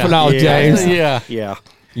there popping out, James. Yeah.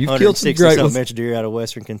 You've killed some great ones. inch deer out of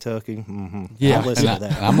Western Kentucky. Mm-hmm. Yeah, I'll listen to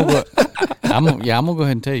that. I'm gonna go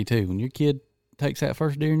ahead and tell you too. When your kid takes that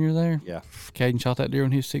first deer and you're there, Caden shot that deer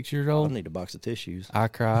when he was 6 years old. I need a box of tissues. I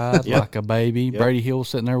cried like a baby. Yep. Brady Hill was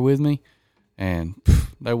sitting there with me. And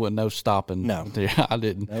there wasn't no stopping. No. I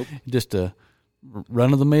didn't. Nope. Just a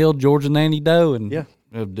run-of-the-mill Georgia nanny doe, and it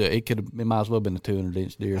might as well have been a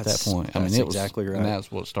 200-inch deer at that point. I mean, it was exactly right. And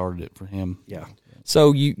that's what started it for him. Yeah.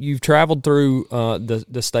 So you've traveled through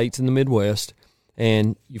the states in the Midwest,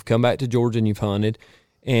 and you've come back to Georgia and you've hunted.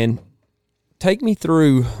 And take me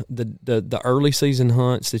through the early season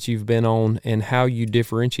hunts that you've been on and how you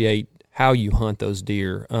differentiate how you hunt those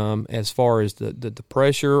deer, as far as the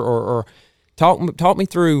pressure or Talk me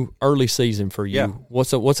through early season for you. Yeah.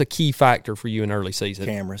 What's a key factor for you in early season?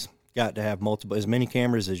 Cameras. Got to have as many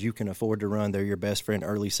cameras as you can afford to run. They're your best friend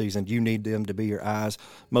early season. You need them to be your eyes.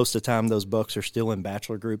 Most of the time, those bucks are still in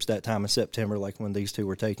bachelor groups that time in September, like when these two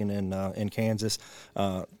were taken in Kansas.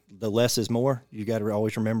 The less is more. You got to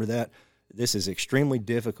always remember that. This is extremely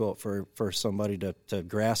difficult for somebody to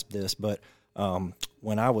grasp this, but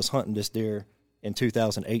when I was hunting this deer in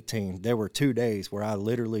 2018, there were 2 days where I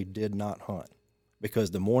literally did not hunt because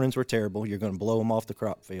the mornings were terrible. You're going to blow them off the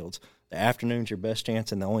crop fields. The afternoon's your best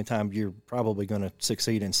chance, and the only time you're probably going to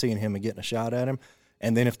succeed in seeing him and getting a shot at him.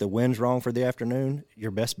 And then if the wind's wrong for the afternoon, your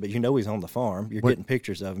best, but he's on the farm. You're getting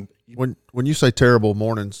pictures of him. When you say terrible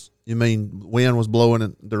mornings, you mean wind was blowing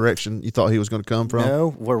in the direction you thought he was going to come from?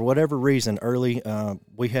 No, for whatever reason, early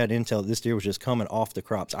we had intel this deer was just coming off the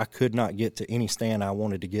crops. I could not get to any stand I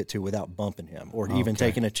wanted to get to without bumping him or even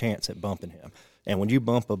taking a chance at bumping him. And when you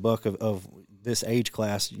bump a buck of this age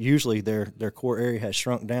class, usually their core area has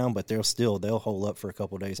shrunk down, but they'll hole up for a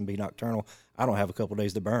couple of days and be nocturnal. I don't have a couple of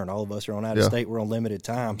days to burn. All of us are on out of state. We're on limited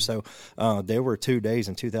time. So there were 2 days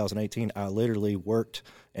in 2018 I literally worked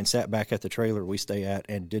and sat back at the trailer we stay at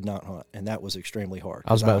and did not hunt, and that was extremely hard.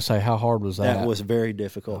 I was about to say, how hard was that? That was very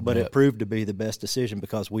difficult, but it proved to be the best decision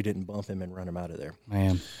because we didn't bump him and run him out of there.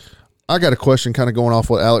 Man, I got a question kind of going off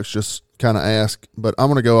what Alex just kind of asked, but I'm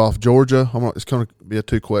going to go off Georgia. It's going to be a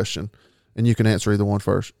 2 question, and you can answer either one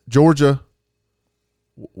first. Georgia,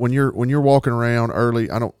 when you're walking around early,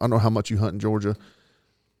 I don't know how much you hunt in Georgia.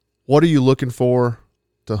 What are you looking for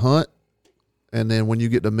to hunt? And then when you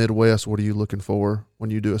get to Midwest, what are you looking for when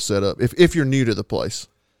you do a setup? If you're new to the place,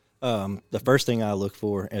 the first thing I look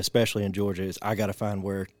for, especially in Georgia, is I got to find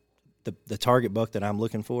where the target buck that I'm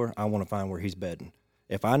looking for. I want to find where he's bedding.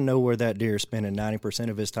 If I know where that deer is spending 90%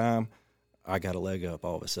 of his time, I got a leg up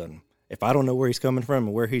all of a sudden. If I don't know where he's coming from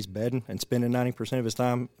and where he's bedding and spending 90% of his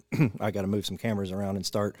time, I got to move some cameras around and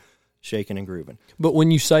start shaking and grooving. But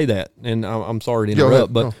when you say that, and I'm sorry to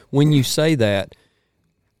interrupt, but when you say that,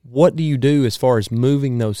 what do you do as far as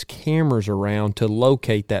moving those cameras around to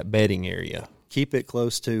locate that bedding area? Keep it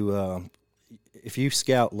close to if you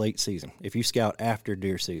scout late season, if you scout after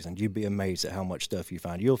deer season, you'd be amazed at how much stuff you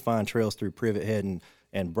find. You'll find trails through Privet Head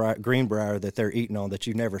and Greenbrier that they're eating on that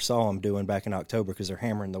you never saw them doing back in October because they're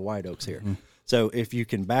hammering the white oaks here. Mm-hmm. So if you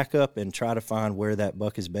can back up and try to find where that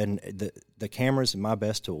buck is bedding, the camera's my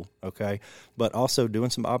best tool, okay? But also doing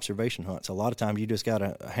some observation hunts. A lot of times you just got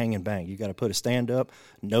to hang and bang. You got to put a stand up,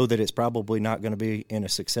 know that it's probably not going to be in a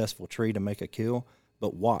successful tree to make a kill,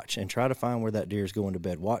 but watch and try to find where that deer is going to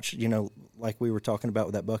bed. Watch, like we were talking about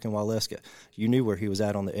with that buck in Waleska. You knew where he was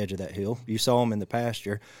at on the edge of that hill. You saw him in the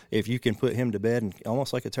pasture. If you can put him to bed and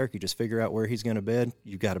almost like a turkey, just figure out where he's going to bed,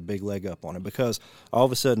 you've got a big leg up on him. Because all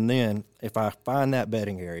of a sudden then, if I find that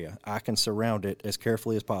bedding area, I can surround it as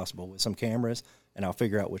carefully as possible with some cameras, and I'll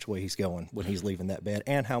figure out which way he's going when he's leaving that bed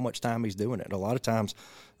and how much time he's doing it. A lot of times,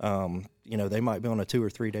 they might be on a 2 or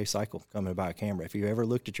 3 day cycle coming by a camera. If you ever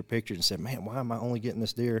looked at your pictures and said, man, why am I only getting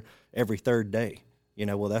this deer every 3rd day?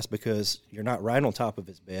 Well, that's because you're not right on top of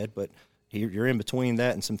his bed, but you're in between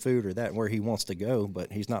that and some food or that and where he wants to go,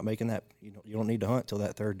 but he's not making that. You don't need to hunt till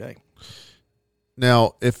that 3rd day.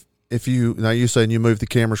 Now, if you're saying you move the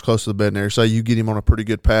cameras close to the bed area, say you get him on a pretty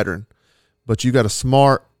good pattern, but you got a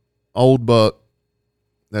smart old buck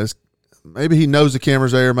that is, maybe he knows the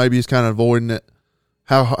camera's there, maybe he's kind of avoiding it.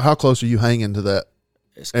 How close are you hanging to that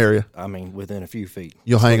area? I mean, within a few feet.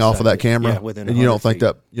 You'll hang off of that camera, within. And you don't think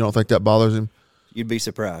that bothers him? You'd be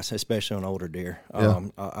surprised, especially on older deer. Yeah.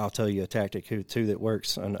 I'll tell you a tactic too that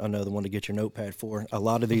works. Another one to get your notepad for. A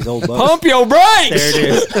lot of these old bucks. Pump your brakes. There it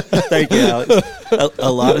is. Thank you, Alex.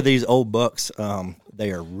 A lot of these old bucks,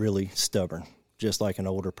 they are really stubborn, just like an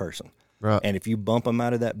older person. Right. And if you bump them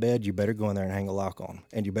out of that bed, you better go in there and hang a lock on them,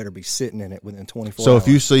 and you better be sitting in it within 24 hours. So if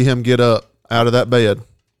you see him get up out of that bed,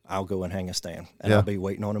 I'll go and hang a stand, and I'll be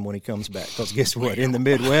waiting on him when he comes back. Because guess what? In the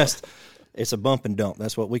Midwest, it's a bump and dump.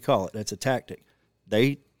 That's what we call it. It's a tactic.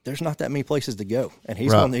 There's not that many places to go, and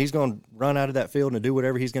he's going to run out of that field and do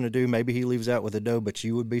whatever he's going to do. Maybe he leaves out with a doe, but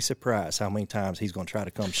you would be surprised how many times he's going to try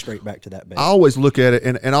to come straight back to that bed. I always look at it,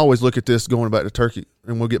 and I always look at this going back to turkey,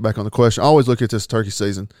 and we'll get back on the question. I always look at this turkey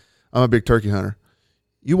season. I'm a big turkey hunter.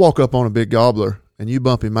 You walk up on a big gobbler, and you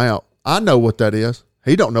bump him out. I know what that is.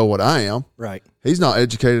 He don't know what I am. Right. He's not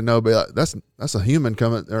educated to know, but that's a human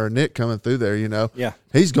coming, or a Nick coming through there, Yeah.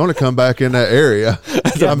 He's going to come back in that area.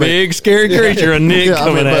 That's a big, scary creature, a Nick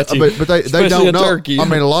coming at you. But they don't know. Turkey. I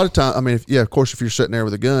mean, a lot of times, of course, if you're sitting there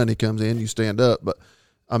with a gun, he comes in, you stand up. But,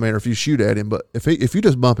 or if you shoot at him. But if you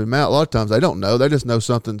just bump him out, a lot of times they don't know. They just know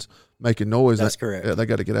something's making noise. That's correct. Yeah, they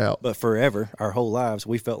got to get out. But forever, our whole lives,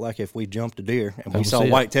 we felt like if we jumped a deer and we saw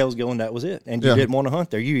whitetails going, that was it. And you didn't want to hunt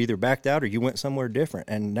there. You either backed out or you went somewhere different.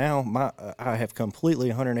 And now I have completely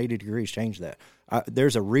 180 degrees changed that.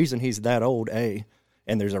 There's a reason he's that old, A,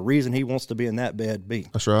 and there's a reason he wants to be in that bed, B.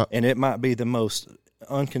 That's right. And it might be the most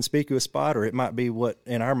inconspicuous spot, or it might be what,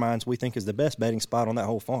 in our minds, we think is the best bedding spot on that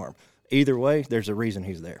whole farm. Either way, there's a reason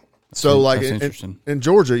he's there. So, like interesting. In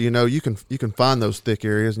Georgia, you can find those thick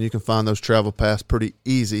areas and you can find those travel paths pretty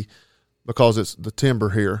easy because it's the timber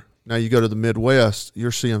here. Now you go to the Midwest,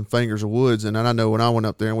 you're seeing fingers of woods, and I know when I went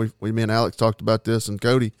up there, and me and Alex talked about this, and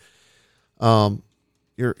Cody,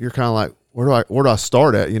 you're kind of like, where do I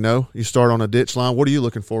start at? You start on a ditch line. What are you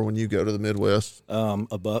looking for when you go to the Midwest?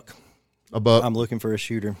 A buck. A buck. I'm looking for a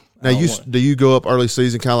shooter. Now, do you go up early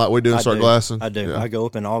season, kind of like we do and start glassing? I do. Yeah. I go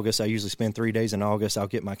up in August. I usually spend 3 days in August. I'll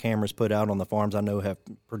get my cameras put out on the farms I know have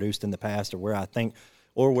produced in the past,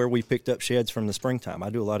 or where we picked up sheds from the springtime. I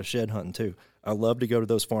do a lot of shed hunting too. I love to go to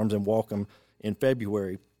those farms and walk them in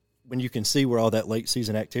February when you can see where all that late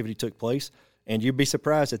season activity took place. And you'd be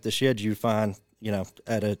surprised at the sheds you'd find,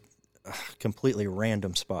 at a completely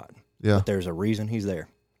random spot. Yeah. But there's a reason he's there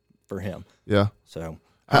for him. Yeah. So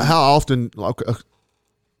how often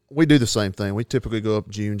we do the same thing. We typically go up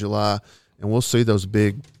June, July, and we'll see those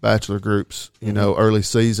big bachelor groups, early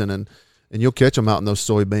season, and you'll catch them out in those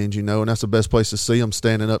soybeans, and that's the best place to see them,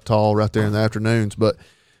 standing up tall right there in the afternoons. But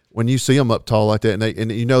when you see them up tall like that,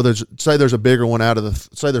 there's a bigger one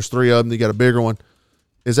say there's 3 of them, you got a bigger one.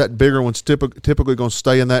 Is that bigger one's typically going to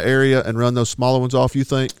stay in that area and run those smaller ones off, you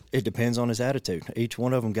think? It depends on his attitude. Each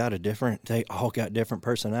one of them they all got different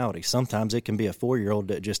personalities. Sometimes it can be a 4-year-old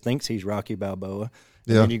that just thinks he's Rocky Balboa.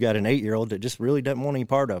 And then you got an 8-year-old that just really doesn't want any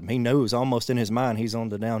part of him. He knows almost in his mind he's on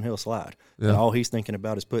the downhill slide. Yeah. And all he's thinking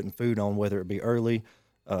about is putting food on, whether it be early,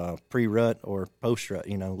 pre-rut, or post-rut,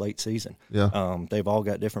 late season. Yeah. They've all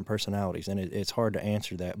got different personalities, and it's hard to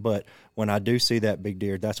answer that. But when I do see that big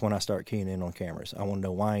deer, that's when I start keying in on cameras. I want to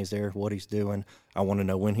know why he's there, what he's doing. I want to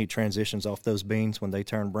know when he transitions off those beans, when they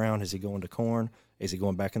turn brown. Is he going to corn? Is he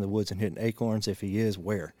going back in the woods and hitting acorns? If he is,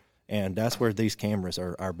 where? And that's where these cameras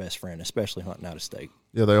are our best friend, especially hunting out of state.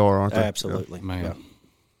 Yeah, they are, aren't they? Absolutely. Yeah. Man. Yeah.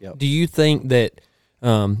 Yep. Do you think that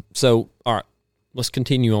all right, let's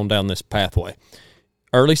continue on down this pathway.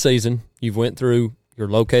 Early season, you've went through, you're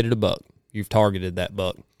located a buck. You've targeted that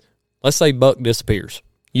buck. Let's say buck disappears.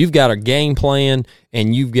 You've got a game plan,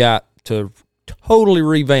 and you've got to totally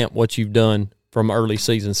revamp what you've done from early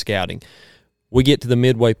season scouting. We get to the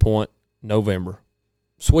midway point, November.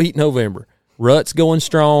 Sweet November. Rut's going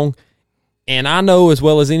strong, and I know as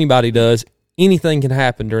well as anybody does, anything can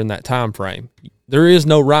happen during that time frame. There is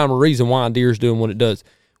no rhyme or reason why a deer's doing what it does.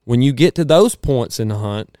 When you get to those points in the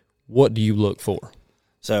hunt, what do you look for?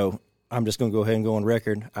 So I'm just going to go ahead and go on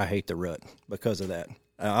record. I hate the rut because of that.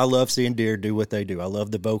 I love seeing deer do what they do. I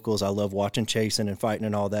love the vocals. I love watching chasing and fighting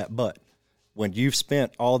and all that. But when you've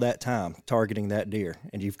spent all that time targeting that deer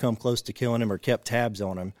and you've come close to killing him or kept tabs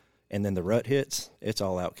on him, and then the rut hits, it's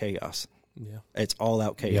all out chaos. Yeah. It's all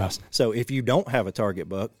out chaos. Yeah. So if you don't have a target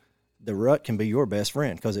buck, the rut can be your best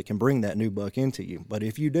friend because it can bring that new buck into you. But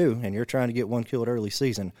if you do, and you're trying to get one killed early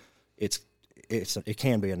season, it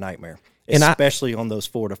can be a nightmare, especially on those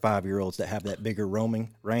 4 to 5 year olds that have that bigger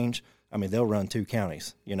roaming range. I mean, they'll run 2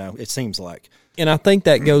 counties. It seems like. And I think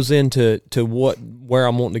that goes into where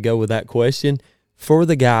I'm wanting to go with that question. For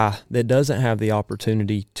the guy that doesn't have the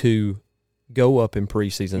opportunity to go up in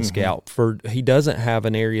preseason scout, he doesn't have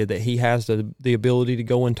an area that he has the ability to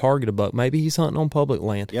go and target a buck. Maybe he's hunting on public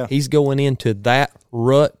land. Yeah. He's going into that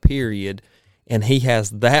rut period, and he has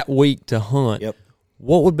that week to hunt. Yep.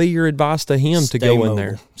 What would be your advice to him to go in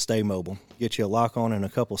there? Stay mobile. Get you a lock on and a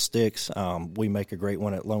couple sticks. We make a great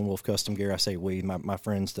one at Lone Wolf Custom Gear. I say we, my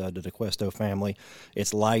friends, the DeQuesto family.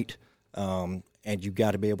 It's light, and you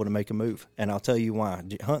got to be able to make a move. And I'll tell you why.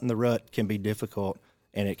 Hunting the rut can be difficult,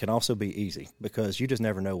 and it can also be easy because you just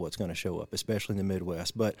never know what's going to show up, especially in the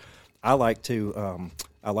Midwest. But I like to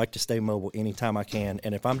stay mobile anytime I can.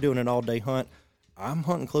 And if I'm doing an all-day hunt, I'm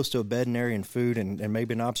hunting close to a bedding area and food and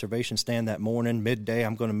maybe an observation stand that morning. Midday,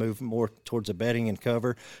 I'm going to move more towards a bedding and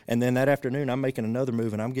cover. And then that afternoon, I'm making another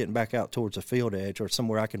move, and I'm getting back out towards a field edge or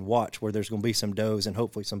somewhere I can watch where there's going to be some does and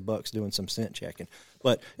hopefully some bucks doing some scent checking.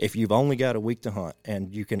 But if you've only got a week to hunt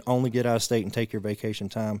and you can only get out of state and take your vacation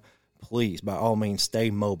time, please, by all means,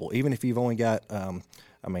 stay mobile. Even if you've only got,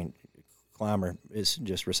 Climber is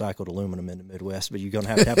just recycled aluminum in the Midwest, but you're going to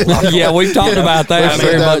have a lock on. Yeah, we've talked about that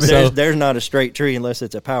very much so. There's not a straight tree unless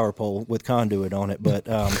it's a power pole with conduit on it. But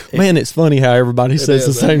man, it's funny how everybody says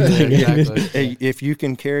the same thing. Exactly. If you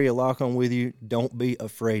can carry a lock on with you, don't be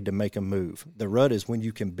afraid to make a move. The rut is when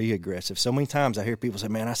you can be aggressive. So many times I hear people say,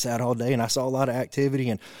 man, I sat all day and I saw a lot of activity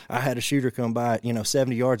and I had a shooter come by at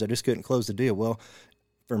 70 yards. I just couldn't close the deal. Well,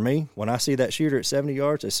 for me, when I see that shooter at 70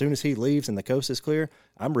 yards, as soon as he leaves and the coast is clear,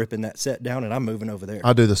 I'm ripping that set down and I'm moving over there.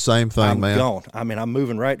 I do the same thing, man. I'm gone. I mean, I'm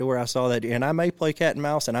moving right to where I saw that. And I may play cat and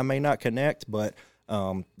mouse and I may not connect, but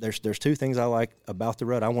there's 2 things I like about the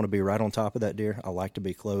rut. I want to be right on top of that deer. I like to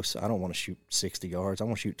be close. I don't want to shoot 60 yards. I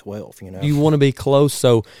want to shoot 12, You want to be close.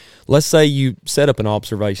 So let's say you set up an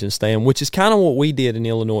observation stand, which is kind of what we did in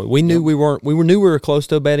Illinois. We knew we were close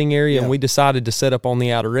to a bedding area, and we decided to set up on the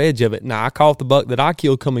outer edge of it. Now, I caught the buck that I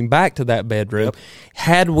killed coming back to that bedroom. Yep.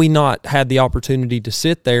 Had we not had the opportunity to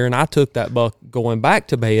sit there, and I took that buck going back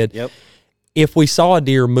to bed, if we saw a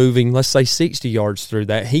deer moving, let's say 60 yards through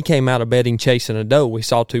that, he came out of bedding chasing a doe. We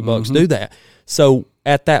saw 2 bucks do that. So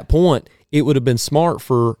at that point, it would have been smart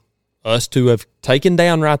for us to have taken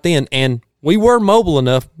down right then. And we were mobile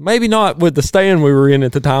enough, maybe not with the stand we were in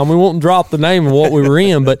at the time. We won't drop the name of what we were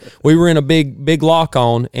in, but we were in a big lock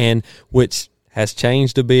on, and which has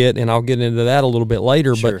changed a bit, and I'll get into that a little bit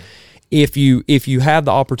later. Sure. But if you have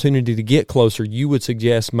the opportunity to get closer, you would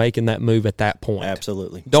suggest making that move at that point.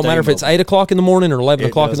 Absolutely. Don't matter if it's 8 o'clock in the morning or 11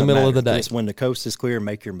 o'clock in the middle of the day. It's when the coast is clear,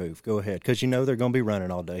 make your move. Go ahead, because you know they're going to be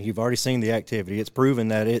running all day. You've already seen the activity. It's proven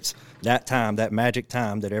that it's that time, that magic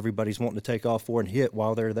time that everybody's wanting to take off for and hit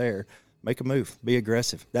while they're there. Make a move. Be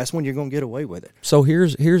aggressive. That's when you're going to get away with it. So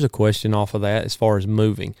here's a question off of that as far as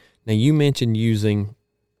moving. Now, you mentioned using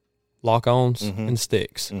lock-ons and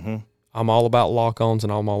sticks. Mm-hmm. I'm all about lock-ons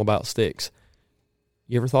and I'm all about sticks.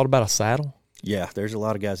 You ever thought about a saddle? Yeah, there's a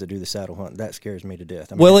lot of guys that do the saddle hunt. That scares me to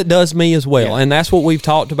death. I mean, Well, it does me as well, Yeah. and that's what we've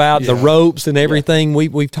talked about, the ropes and everything.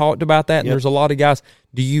 We've talked about that, and Yep. there's a lot of guys.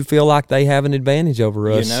 Do you feel like they have an advantage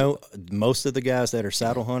over us? You know, most of the guys that are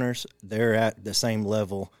saddle hunters, they're at the same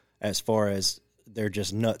level as far as they're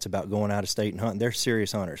just nuts about going out of state and hunting. They're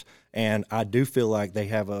serious hunters, and I do feel like they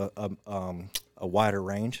have a wider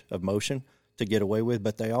range of motion to get away with.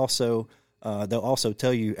 But they also they'll also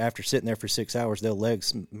tell you after sitting there for 6 hours, their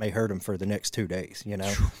legs may hurt them for the next 2 days. You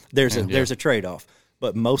know, there's a trade off.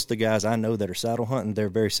 But most of the guys I know that are saddle hunting, they're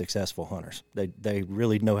very successful hunters. They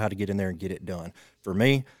really know how to get in there and get it done. For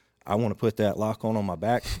me, I want to put that lock on my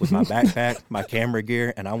back with my backpack, my camera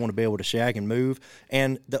gear, and I want to be able to shag and move.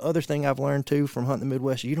 And the other thing I've learned, too, from hunting the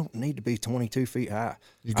Midwest, you don't need to be 22 feet high.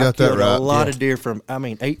 You got that right. A lot of deer from,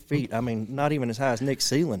 8 feet. Not even as high as Nick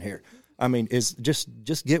Seelan here. Is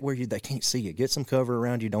just get where they can't see you. Get some cover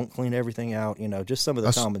around you. Don't clean everything out. You know, just some of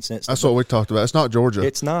the common sense. That's what we talked about. It's not Georgia.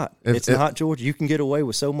 It's not. It's not Georgia. You can get away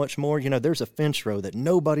with so much more. You know, there's a finch row that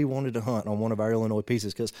nobody wanted to hunt on one of our Illinois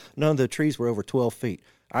pieces because none of the trees were over 12 feet.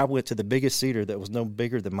 I went to the biggest cedar that was no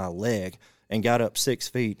bigger than my leg and got up 6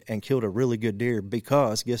 feet and killed a really good deer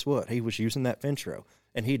because, guess what? He was using that finch row,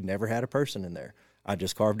 and he'd never had a person in there. I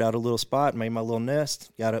just carved out a little spot, made my little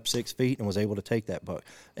nest, got up 6 feet, and was able to take that buck.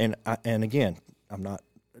 And again,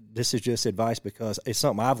 this is just advice because it's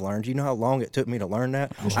something I've learned. You know how long it took me to learn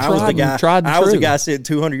that? I was the guy sitting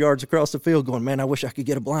 200 yards across the field going, man, I wish I could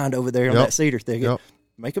get a blind over there on that cedar thicket. Yep.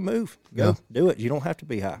 Make a move. Go do it. You don't have to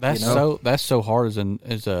be high. That's so hard as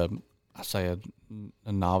a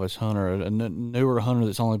novice hunter, a newer hunter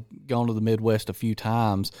that's only gone to the Midwest a few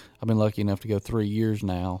times. I've been lucky enough to go 3 years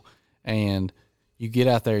now, and you get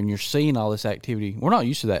out there and you're seeing all this activity. We're not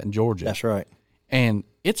used to that in Georgia. That's right. And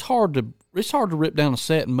it's hard to rip down a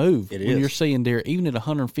set and move when you're seeing deer even at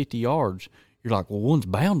 150 yards. You're like, well, one's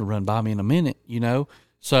bound to run by me in a minute, you know.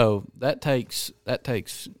 So that takes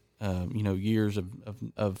years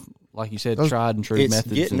of like you said, tried and true methods.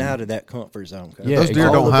 It's getting out of that comfort zone. Yeah, those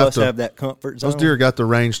deer don't have to have that comfort zone. Those deer got the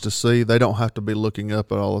range to see. They don't have to be looking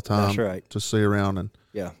up all the time. That's right. To see around and.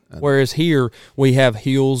 Yeah. Whereas here we have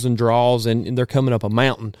hills and draws, and they're coming up a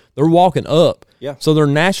mountain. They're walking up. Yeah. So they're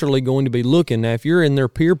naturally going to be looking. Now, if you're in their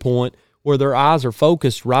peer point where their eyes are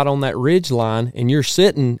focused right on that ridge line and you're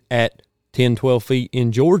sitting at 10, 12 feet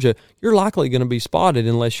in Georgia, you're likely going to be spotted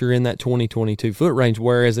unless you're in that 20, 22-foot range,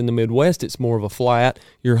 whereas in the Midwest, it's more of a flat.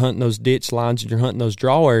 You're hunting those ditch lines and you're hunting those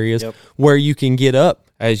draw areas where you can get up,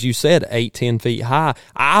 as you said, 8, 10 feet high.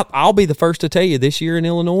 I'll be the first to tell you, this year in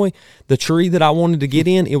Illinois, the tree that I wanted to get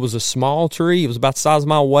in, it was a small tree. It was about the size of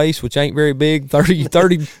my waist, which ain't very big, 28,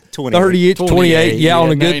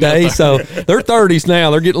 on a good day. So they're 30s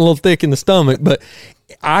now. They're getting a little thick in the stomach, but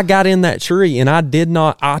I got in that tree, and I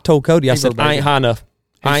told Cody, I said, I ain't high enough.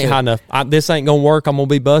 This ain't going to work. I'm going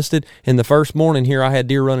to be busted. And the first morning here, I had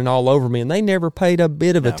deer running all over me, and they never paid a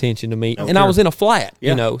bit of attention to me. I was in a flat,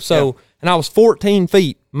 and I was 14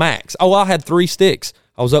 feet max. Oh, I had 3 sticks.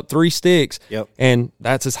 I was up 3 sticks, and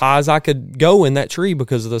that's as high as I could go in that tree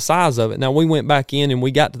because of the size of it. Now, we went back in, and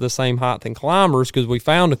we got to the same height than climbers because we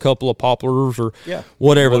found a couple of poplars or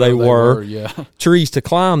whatever they were, trees to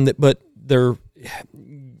climb, but they're,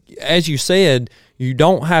 as you said, you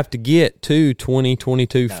don't have to get to 20,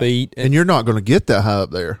 22 feet. And you're not going to get that high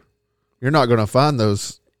up there. You're not going to find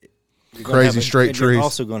those crazy straight trees. You're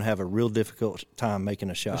also going to have a real difficult time making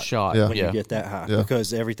a shot when you get that high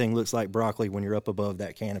because everything looks like broccoli when you're up above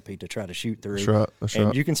that canopy to try to shoot through. That's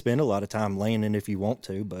right. You can spend a lot of time laying in if you want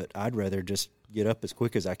to, but I'd rather just get up as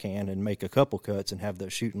quick as I can and make a couple cuts and have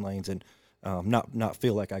those shooting lanes and not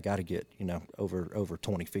feel like I got to get over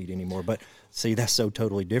 20 feet anymore. But see, that's so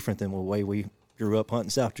totally different than the way we grew up hunting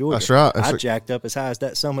South Georgia. That's right. I jacked up as high as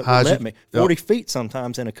that summit would let me. 40 feet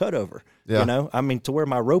sometimes in a cutover. Yeah. To where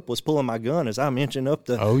my rope was pulling my gun as I'm inching up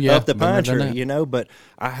the pine tree, but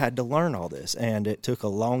I had to learn all this, and it took a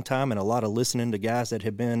long time and a lot of listening to guys that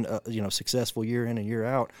had been, successful year in and year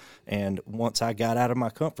out. And once I got out of my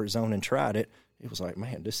comfort zone and tried it, it was like,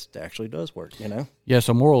 man, this actually does work, Yeah,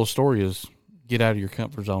 so moral of the story is get out of your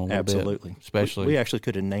comfort zone a little Absolutely. bit. Especially. We actually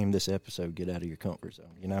could have named this episode "Get Out of Your Comfort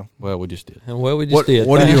Zone." You know. Well, we just did. Well, we just did.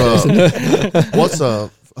 What do you? What's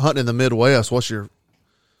hunting in the Midwest? What's your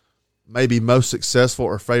maybe most successful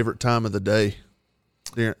or favorite time of the day?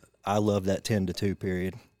 I love that 10 to 2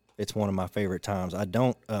 period. It's one of my favorite times. I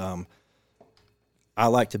don't. I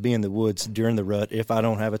like to be in the woods during the rut if I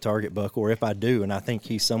don't have a target buck, or if I do and I think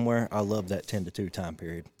he's somewhere. I love that 10 to 2 time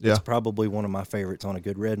period. Yeah. It's probably one of my favorites on a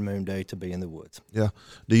good red moon day to be in the woods. Yeah.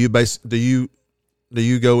 Do you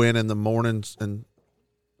go in the mornings and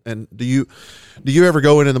do you ever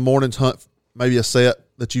go in the mornings, hunt maybe a set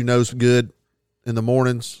that you know's good in the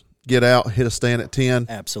mornings, get out, hit a stand at 10?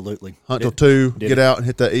 Absolutely. Hunt till 2, get out and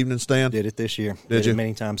hit that evening stand? Did it this year. Did you? It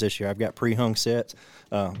many times this year. I've got pre-hung sets.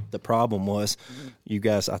 The problem was, you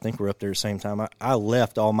guys, I think we're up there at the same time. I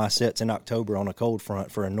left all my sets in October on a cold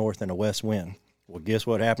front for a north and a west wind. Well, guess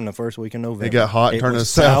what happened the first week in November? It got hot and turned to was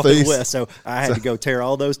southeast. and west, so I had to go tear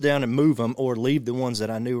all those down and move them, or leave the ones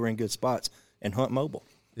that I knew were in good spots and hunt mobile.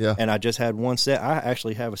 Yeah. And I just had one set. I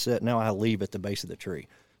actually have a set now I leave at the base of the tree,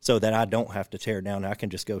 so that I don't have to tear down. I can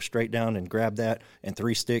just go straight down and grab that and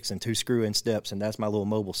 3 sticks and 2 screw-in steps, and that's my little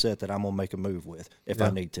mobile set that I'm going to make a move with if I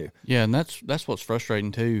need to. Yeah, and that's what's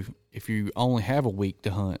frustrating too. If you only have a week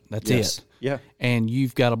to hunt, that's it. Yeah. And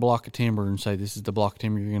you've got a block of timber and say this is the block of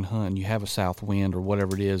timber you're going to hunt, and you have a south wind or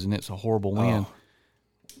whatever it is, and it's a horrible wind.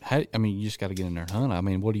 You just got to get in there and hunt. I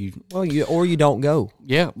mean, what do you? Well, you don't go.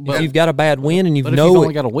 Yeah, But if you've got a bad wind and if you've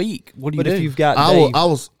only got a week, what do you do? But if you've got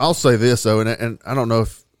I'll say this though, and I don't know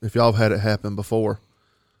if y'all have had it happen before,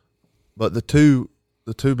 but the two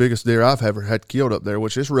biggest deer I've ever had killed up there,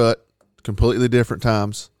 which is rut, completely different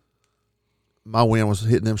times. My wind was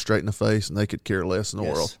hitting them straight in the face, and they could care less in the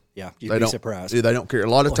world. Yeah, you'd be surprised. They don't care. A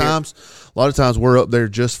lot of times we're up there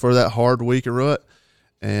just for that hard week of rut.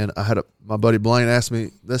 And I had my buddy Blaine asked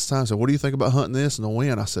me this time, said, "What do you think about hunting this in the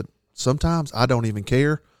wind?" I said, "Sometimes I don't even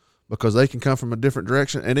care, because they can come from a different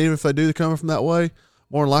direction, and even if they do come from that way,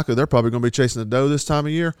 more than likely they're probably going to be chasing the doe this time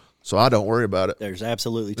of year, so I don't worry about it." There's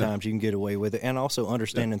absolutely times you can get away with it, and also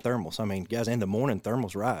understanding thermals. I mean, guys, in the morning,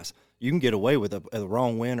 thermals rise. You can get away with a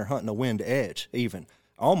wrong wind or hunting a wind edge, even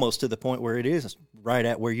almost to the point where it is right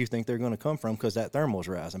at where you think they're going to come from, because that thermal's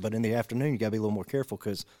rising. But in the afternoon, you got to be a little more careful,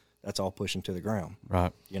 because that's all pushing to the ground.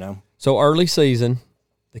 Right. You know? So early season,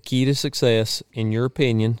 the key to success, in your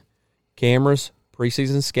opinion, cameras,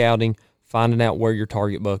 preseason scouting, finding out where your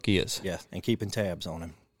target buck is. Yeah, and keeping tabs on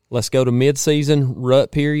him. Let's go to mid-season,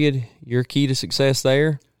 rut period. Your key to success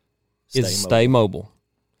there is stay mobile.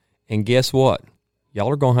 And guess what? Y'all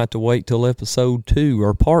are going to have to wait till episode 2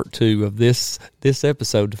 or part 2 of this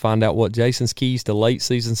episode to find out what Jason's keys to late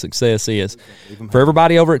season success is. For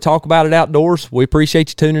everybody over at Talk About It Outdoors, we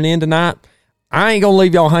appreciate you tuning in tonight. I ain't going to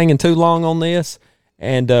leave y'all hanging too long on this,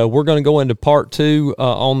 and we're going to go into part 2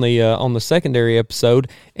 on the secondary episode.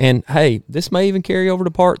 And hey, this may even carry over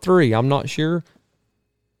to part 3. I'm not sure.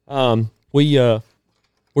 We're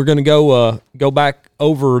going to go back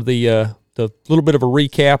over the little bit of a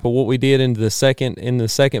recap of what we did in the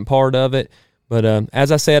second part of it. But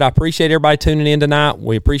as I said, I appreciate everybody tuning in tonight.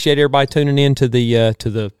 We appreciate everybody tuning in to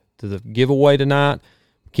the giveaway tonight.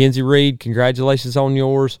 Mackenzie Reed, congratulations on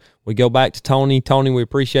yours. We go back to Tony. Tony, we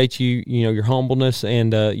appreciate your humbleness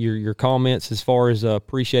and your comments as far as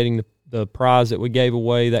appreciating the prize that we gave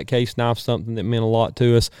away. That case knife, something that meant a lot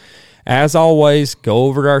to us. As always, go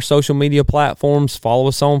over to our social media platforms. Follow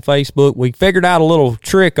us on Facebook. We figured out a little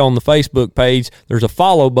trick on the Facebook page. There's a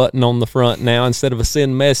follow button on the front now instead of a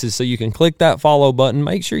send message, so you can click that follow button.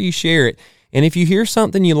 Make sure you share it. And if you hear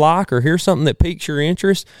something you like or hear something that piques your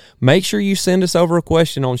interest, make sure you send us over a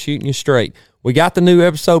question on Shooting You Straight. We got the new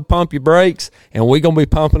episode, Pump Your Brakes, and we're going to be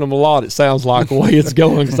pumping them a lot, it sounds like, the way it's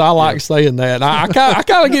going, because I like saying that. I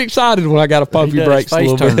kind of get excited when I got to pump your brakes a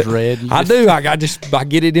little bit. Face turns red. I do. I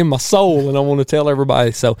get it in my soul, and I want to tell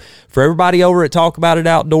everybody. So for everybody over at Talk About It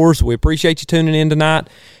Outdoors, we appreciate you tuning in tonight.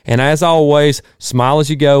 And as always, smile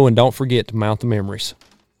as you go, and don't forget to mount the memories.